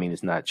does not mean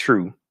it's not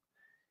true.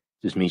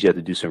 Just means you have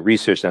to do some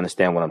research to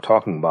understand what I'm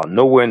talking about.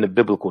 Nowhere in the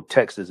biblical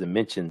text does it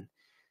mention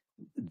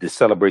the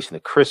celebration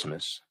of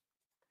Christmas.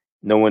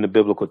 Nowhere in the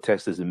biblical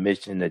text does it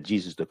mention that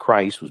Jesus the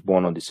Christ was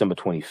born on December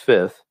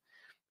 25th.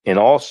 And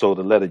also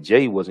the letter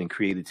J wasn't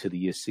created till the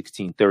year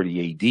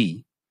 1630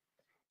 AD.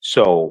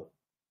 So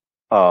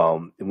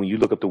when you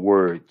look up the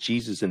word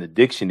Jesus in the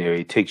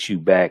dictionary, it takes you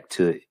back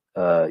to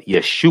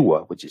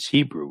Yeshua, which is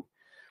Hebrew,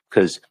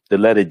 because the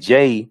letter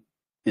J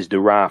is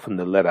derived from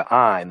the letter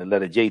I, and the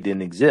letter J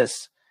didn't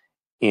exist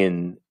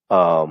in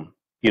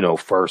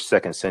first,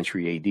 second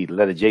century AD. The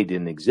letter J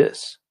didn't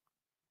exist.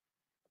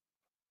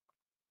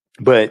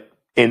 But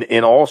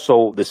and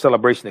also the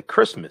celebration of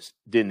Christmas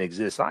didn't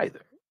exist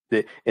either.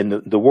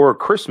 The word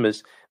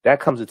Christmas, that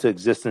comes into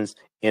existence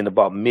in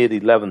about mid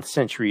 11th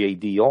century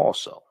AD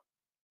also.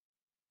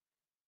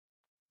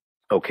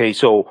 Okay,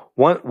 so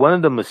one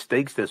of the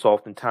mistakes that's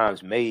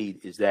oftentimes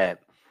made is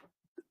that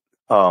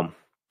a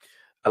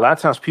lot of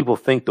times people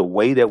think the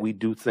way that we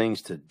do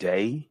things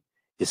today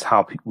is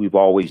how we've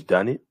always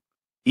done it.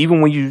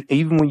 Even when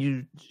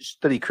you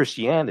study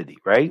Christianity,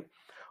 right?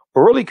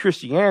 Early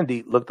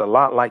Christianity looked a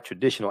lot like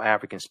traditional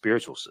African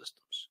spiritual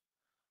systems.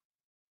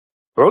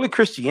 Early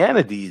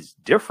Christianity is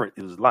different.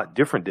 It was a lot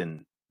different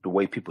than the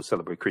way people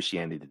celebrate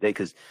Christianity today,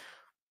 because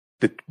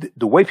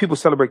the way people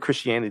celebrate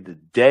Christianity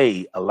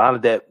today, a lot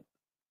of that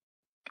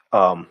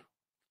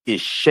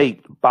is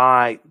shaped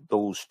by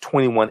those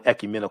 21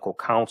 ecumenical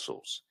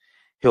councils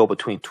held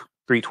between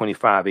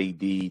 325 AD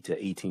to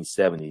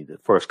 1870. The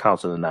first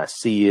Council of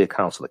Nicaea,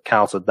 Council of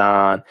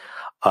Chalcedon,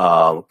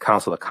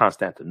 Council of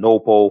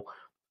Constantinople,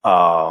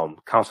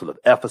 Council of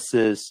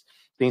Ephesus,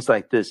 things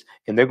like this.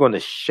 And they're going to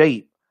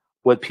shape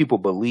what people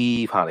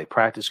believe, how they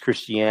practice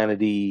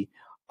Christianity.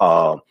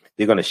 They're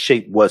going to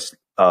shape what's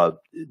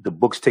the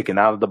books taken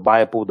out of the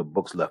Bible, the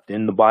books left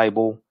in the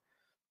Bible.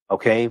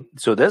 Okay,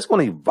 so that's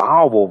going to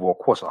evolve over a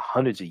course of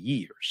hundreds of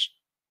years.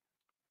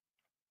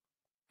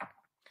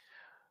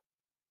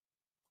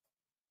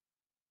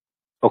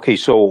 Okay,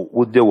 so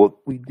we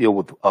deal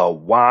with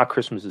why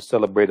Christmas is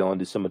celebrated on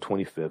December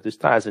 25th. This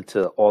ties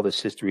into all this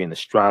history in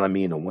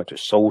astronomy and the winter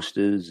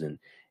solstice and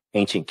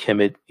ancient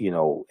Kemet,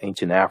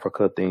 ancient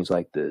Africa, things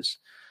like this.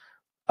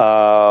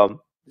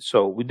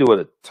 So we do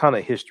a ton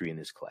of history in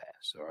this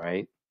class. All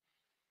right.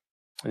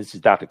 This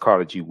is Dr.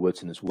 Carter G.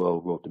 Woodson as well,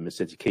 wrote The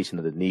Miseducation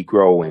of the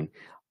Negro and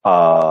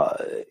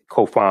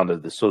co-founder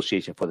of the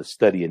Association for the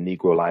Study of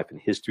Negro Life and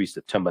History,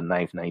 September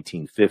 9th,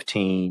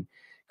 1915,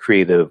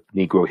 creator of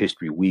Negro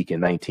History Week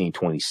in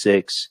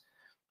 1926,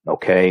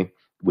 okay,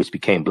 which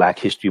became Black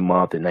History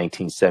Month in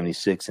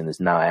 1976 and is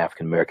now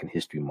African American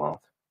History Month.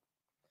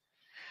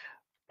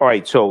 All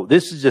right, so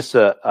this is just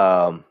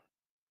a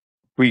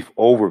brief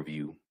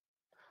overview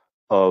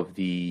of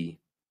the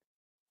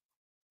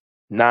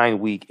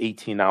 9-week,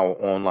 18-hour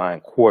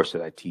online course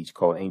that I teach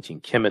called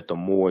Ancient Kemet, the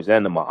Moors,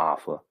 and the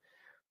Maafa,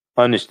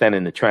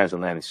 Understanding the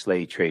Transatlantic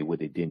Slave Trade, what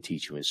they didn't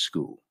teach you in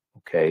school.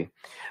 Okay.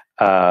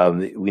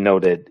 We know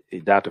that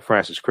Dr.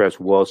 Francis Cress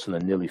Wilson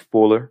and Neely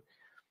Fuller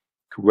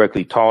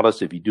correctly taught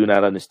us, if you do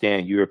not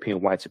understand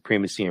European white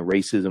supremacy and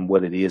racism,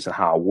 what it is and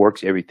how it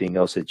works, everything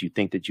else that you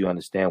think that you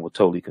understand will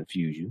totally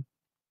confuse you.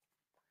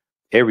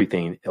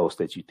 Everything else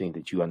that you think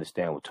that you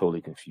understand will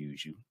totally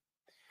confuse you.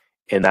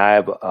 And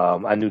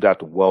I knew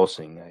Dr.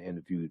 Wilson. I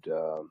interviewed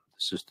the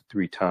sister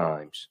 3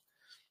 times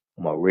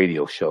on my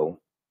radio show.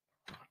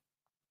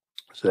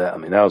 So,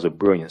 that was a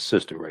brilliant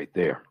sister right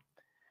there.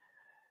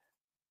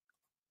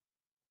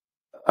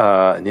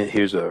 And then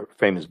here's a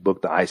famous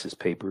book, The ISIS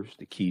Papers,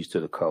 The Keys to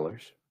the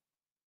Colors.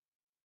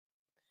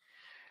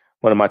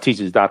 One of my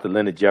teachers, Dr.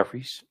 Leonard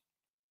Jeffries,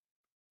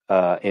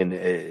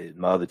 and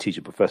my other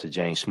teacher, Professor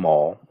James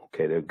Small.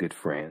 Okay, they're good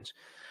friends.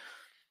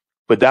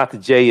 But Dr.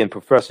 J and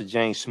Professor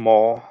James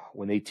Small,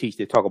 when they teach,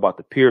 they talk about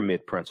the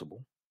pyramid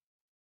principle.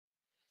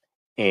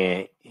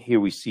 And here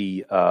we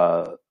see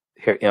Herr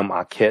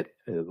Imhotep,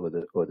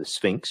 or the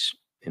Sphinx,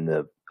 in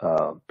the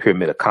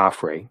Pyramid of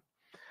Khafre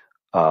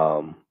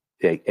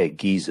at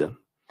Giza.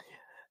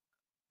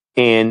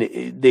 And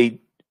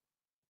they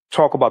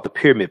talk about the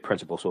pyramid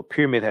principle. So a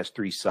pyramid has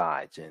 3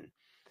 sides, and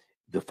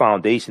the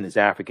foundation is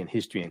African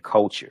history and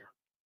culture.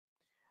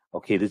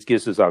 Okay, this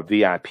gives us our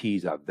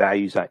VIPs, our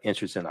values, our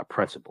interests, and our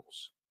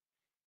principles.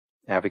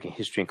 African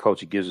history and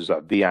culture gives us our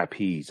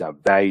VIPs, our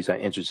values, our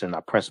interests, and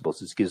our principles.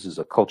 This gives us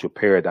a cultural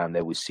paradigm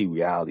that we see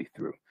reality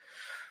through.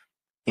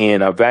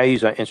 And our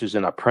values, our interests,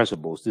 and our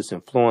principles, this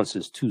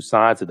influences 2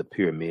 sides of the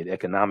pyramid,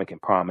 economic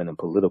empowerment and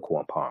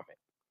political empowerment.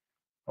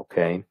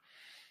 Okay?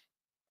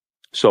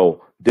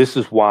 So this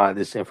is why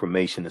this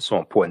information is so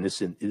important.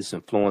 This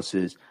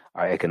influences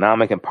our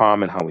economic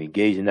empowerment, how we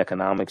engage in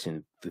economics,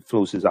 and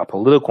influences our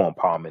political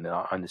empowerment and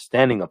our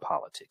understanding of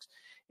politics.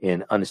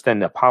 And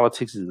understanding that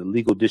politics is the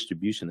legal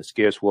distribution of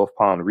scarce wealth,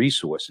 power, and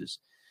resources,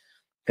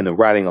 and the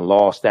writing of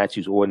laws,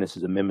 statutes,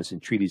 ordinances, amendments,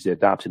 and treaties, their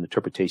adoption,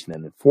 interpretation,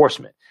 and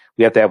enforcement.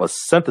 We have to have a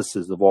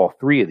synthesis of all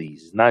 3 of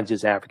these. It's not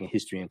just African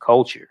history and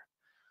culture.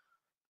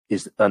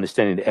 It's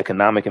understanding the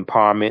economic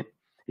empowerment,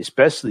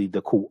 especially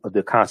the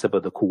concept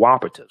of the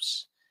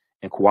cooperatives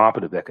and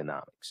cooperative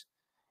economics.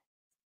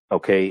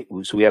 Okay,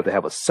 so we have to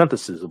have a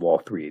synthesis of all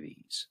 3 of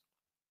these.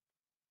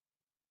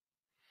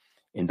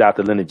 And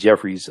Dr. Leonard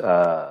Jeffries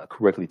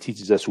correctly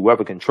teaches us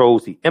whoever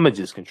controls the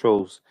images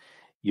controls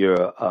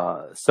your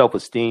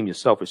self-esteem, your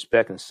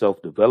self-respect, and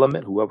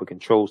self-development. Whoever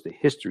controls the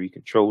history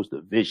controls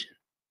the vision.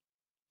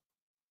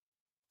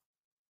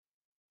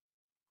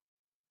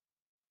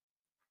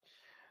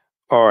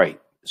 All right,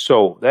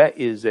 so that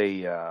is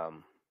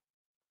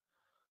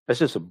that's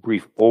just a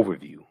brief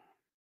overview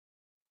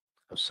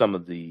of some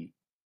of the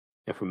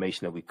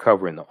information that we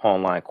cover in the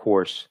online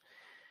course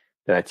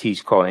that I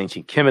teach called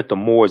Ancient Kemet, the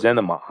Moors, and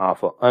the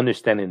Maafa,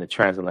 Understanding the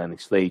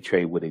Transatlantic Slave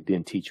Trade, what they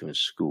didn't teach you in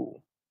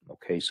school.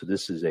 Okay, so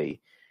this is a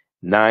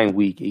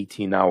 9-week,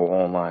 18-hour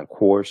online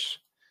course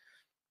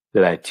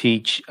that I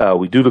teach.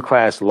 We do the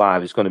class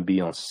live. It's going to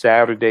be on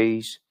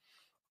Saturdays.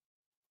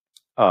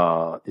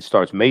 It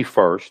starts May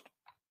 1st,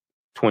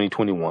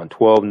 2021,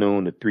 12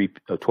 noon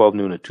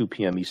to 2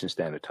 p.m. Eastern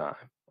Standard Time.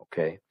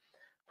 Okay,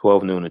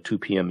 12 noon to 2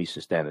 p.m.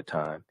 Eastern Standard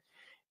Time.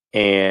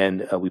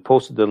 And we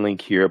posted the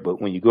link here, but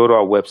when you go to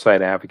our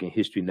website,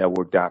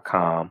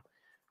 AfricanHistoryNetwork.com,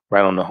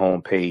 right on the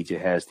home page,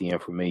 it has the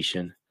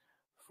information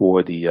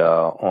for the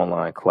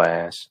online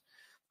class.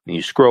 And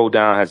you scroll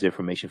down, it has the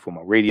information for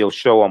my radio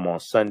show. I'm on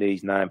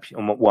Sundays, 9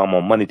 p.m. Well, I'm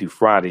on Monday through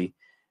Friday,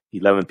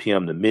 11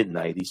 p.m. to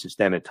midnight Eastern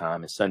Standard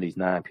Time, and Sundays,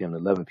 9 p.m. to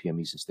 11 p.m.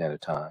 Eastern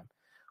Standard Time.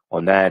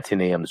 On 10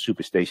 a.m. the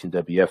Superstation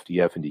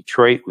WFDF in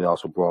Detroit. We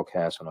also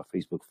broadcast on our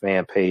Facebook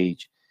fan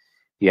page,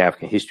 the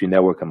African History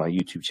Network, and my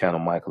YouTube channel,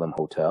 Michael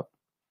Imhotep.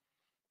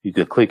 You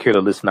could click here to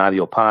listen to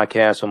audio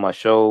podcasts on my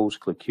shows.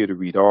 Click here to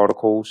read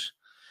articles.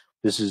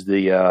 This is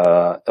the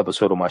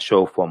episode of my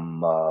show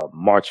from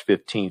March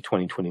 15,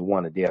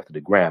 2021, the day after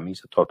the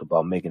Grammys. I talked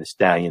about Megan Thee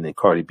Stallion and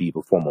Cardi B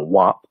performing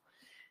WAP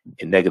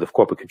in negative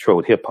corporate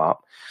controlled hip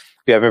hop.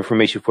 We have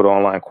information for the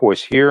online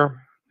course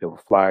here. We have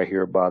a flyer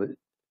here about it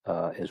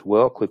as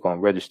well. Click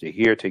on register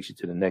here. It takes you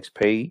to the next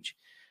page.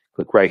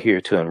 Click right here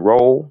to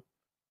enroll.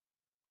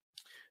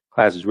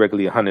 Class is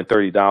regularly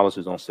 $130.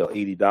 It's on sale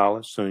 $80.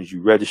 As soon as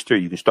you register,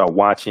 you can start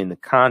watching the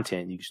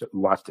content. You can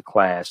watch the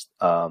class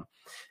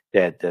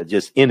that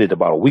just ended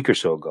about a week or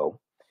so ago.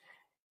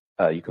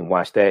 You can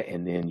watch that,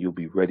 and then you'll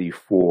be ready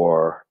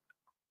for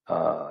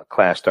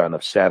class starting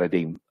up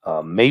Saturday,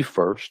 May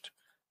 1st,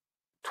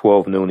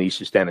 12 noon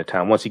Eastern Standard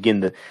Time. Once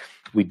again,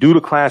 we do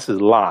the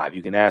classes live.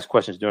 You can ask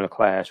questions during the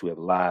class. We have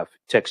a live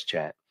text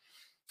chat.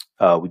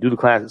 We do the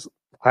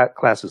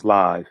classes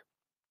live,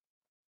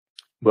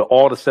 but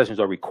all the sessions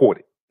are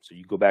recorded. So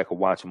you go back and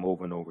watch them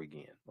over and over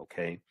again.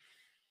 Okay.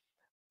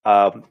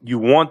 You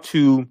want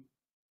to,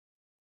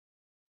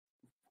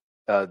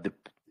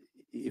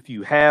 if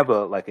you have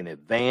an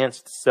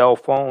advanced cell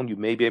phone, you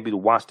may be able to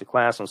watch the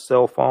class on your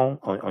cell phone,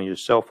 on your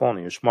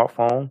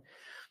smartphone.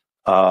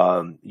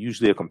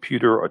 Usually a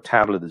computer or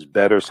tablet is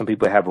better. Some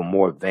people have a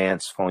more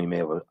advanced phone. You may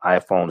have an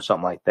iPhone or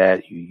something like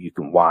that. You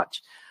can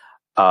watch.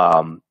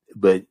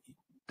 But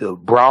the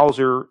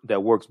browser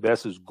that works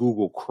best is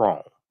Google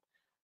Chrome.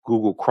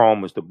 Google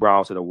Chrome is the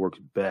browser that works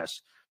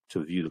best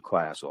to view the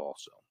class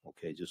also.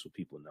 Okay, just so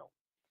people know.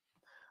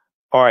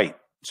 All right,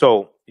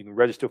 so you can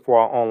register for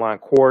our online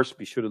course.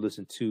 Be sure to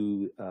listen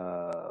to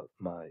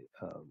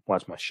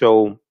watch my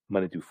show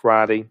Monday through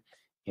Friday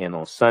and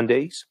on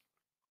Sundays.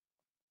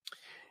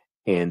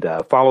 And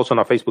follow us on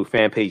our Facebook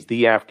fan page,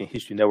 The African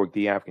History Network,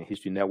 The African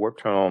History Network.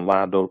 Turn on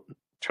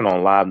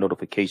live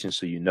notifications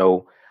so you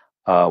know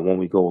when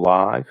we go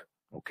live.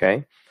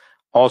 Okay.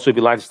 Also, if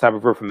you like this type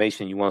of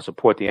information, you want to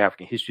support the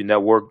African History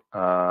Network,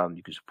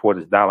 you can support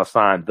us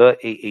 $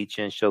 the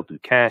AHN Show through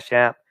Cash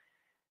App,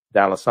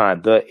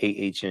 $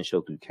 the AHN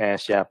Show through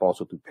Cash App,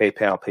 also through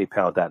PayPal,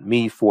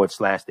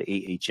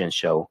 paypal.me/the AHN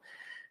Show,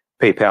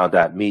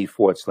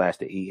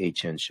 paypal.me/the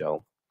AHN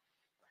Show,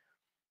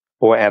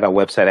 or at our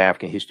website,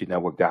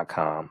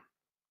 AfricanHistoryNetwork.com.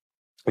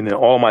 And then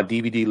all my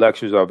DVD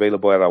lectures are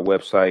available at our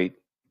website,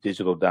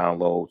 digital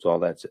downloads, all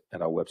that's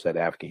at our website,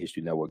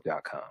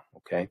 AfricanHistoryNetwork.com.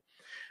 Okay.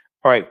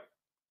 All right.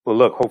 Well,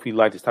 look, hopefully you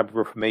like this type of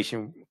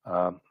information.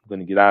 I'm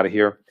going to get out of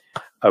here.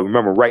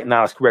 Remember, right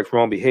now is correct.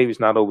 Wrong behavior is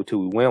not over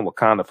till we win.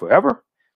 Wakanda forever.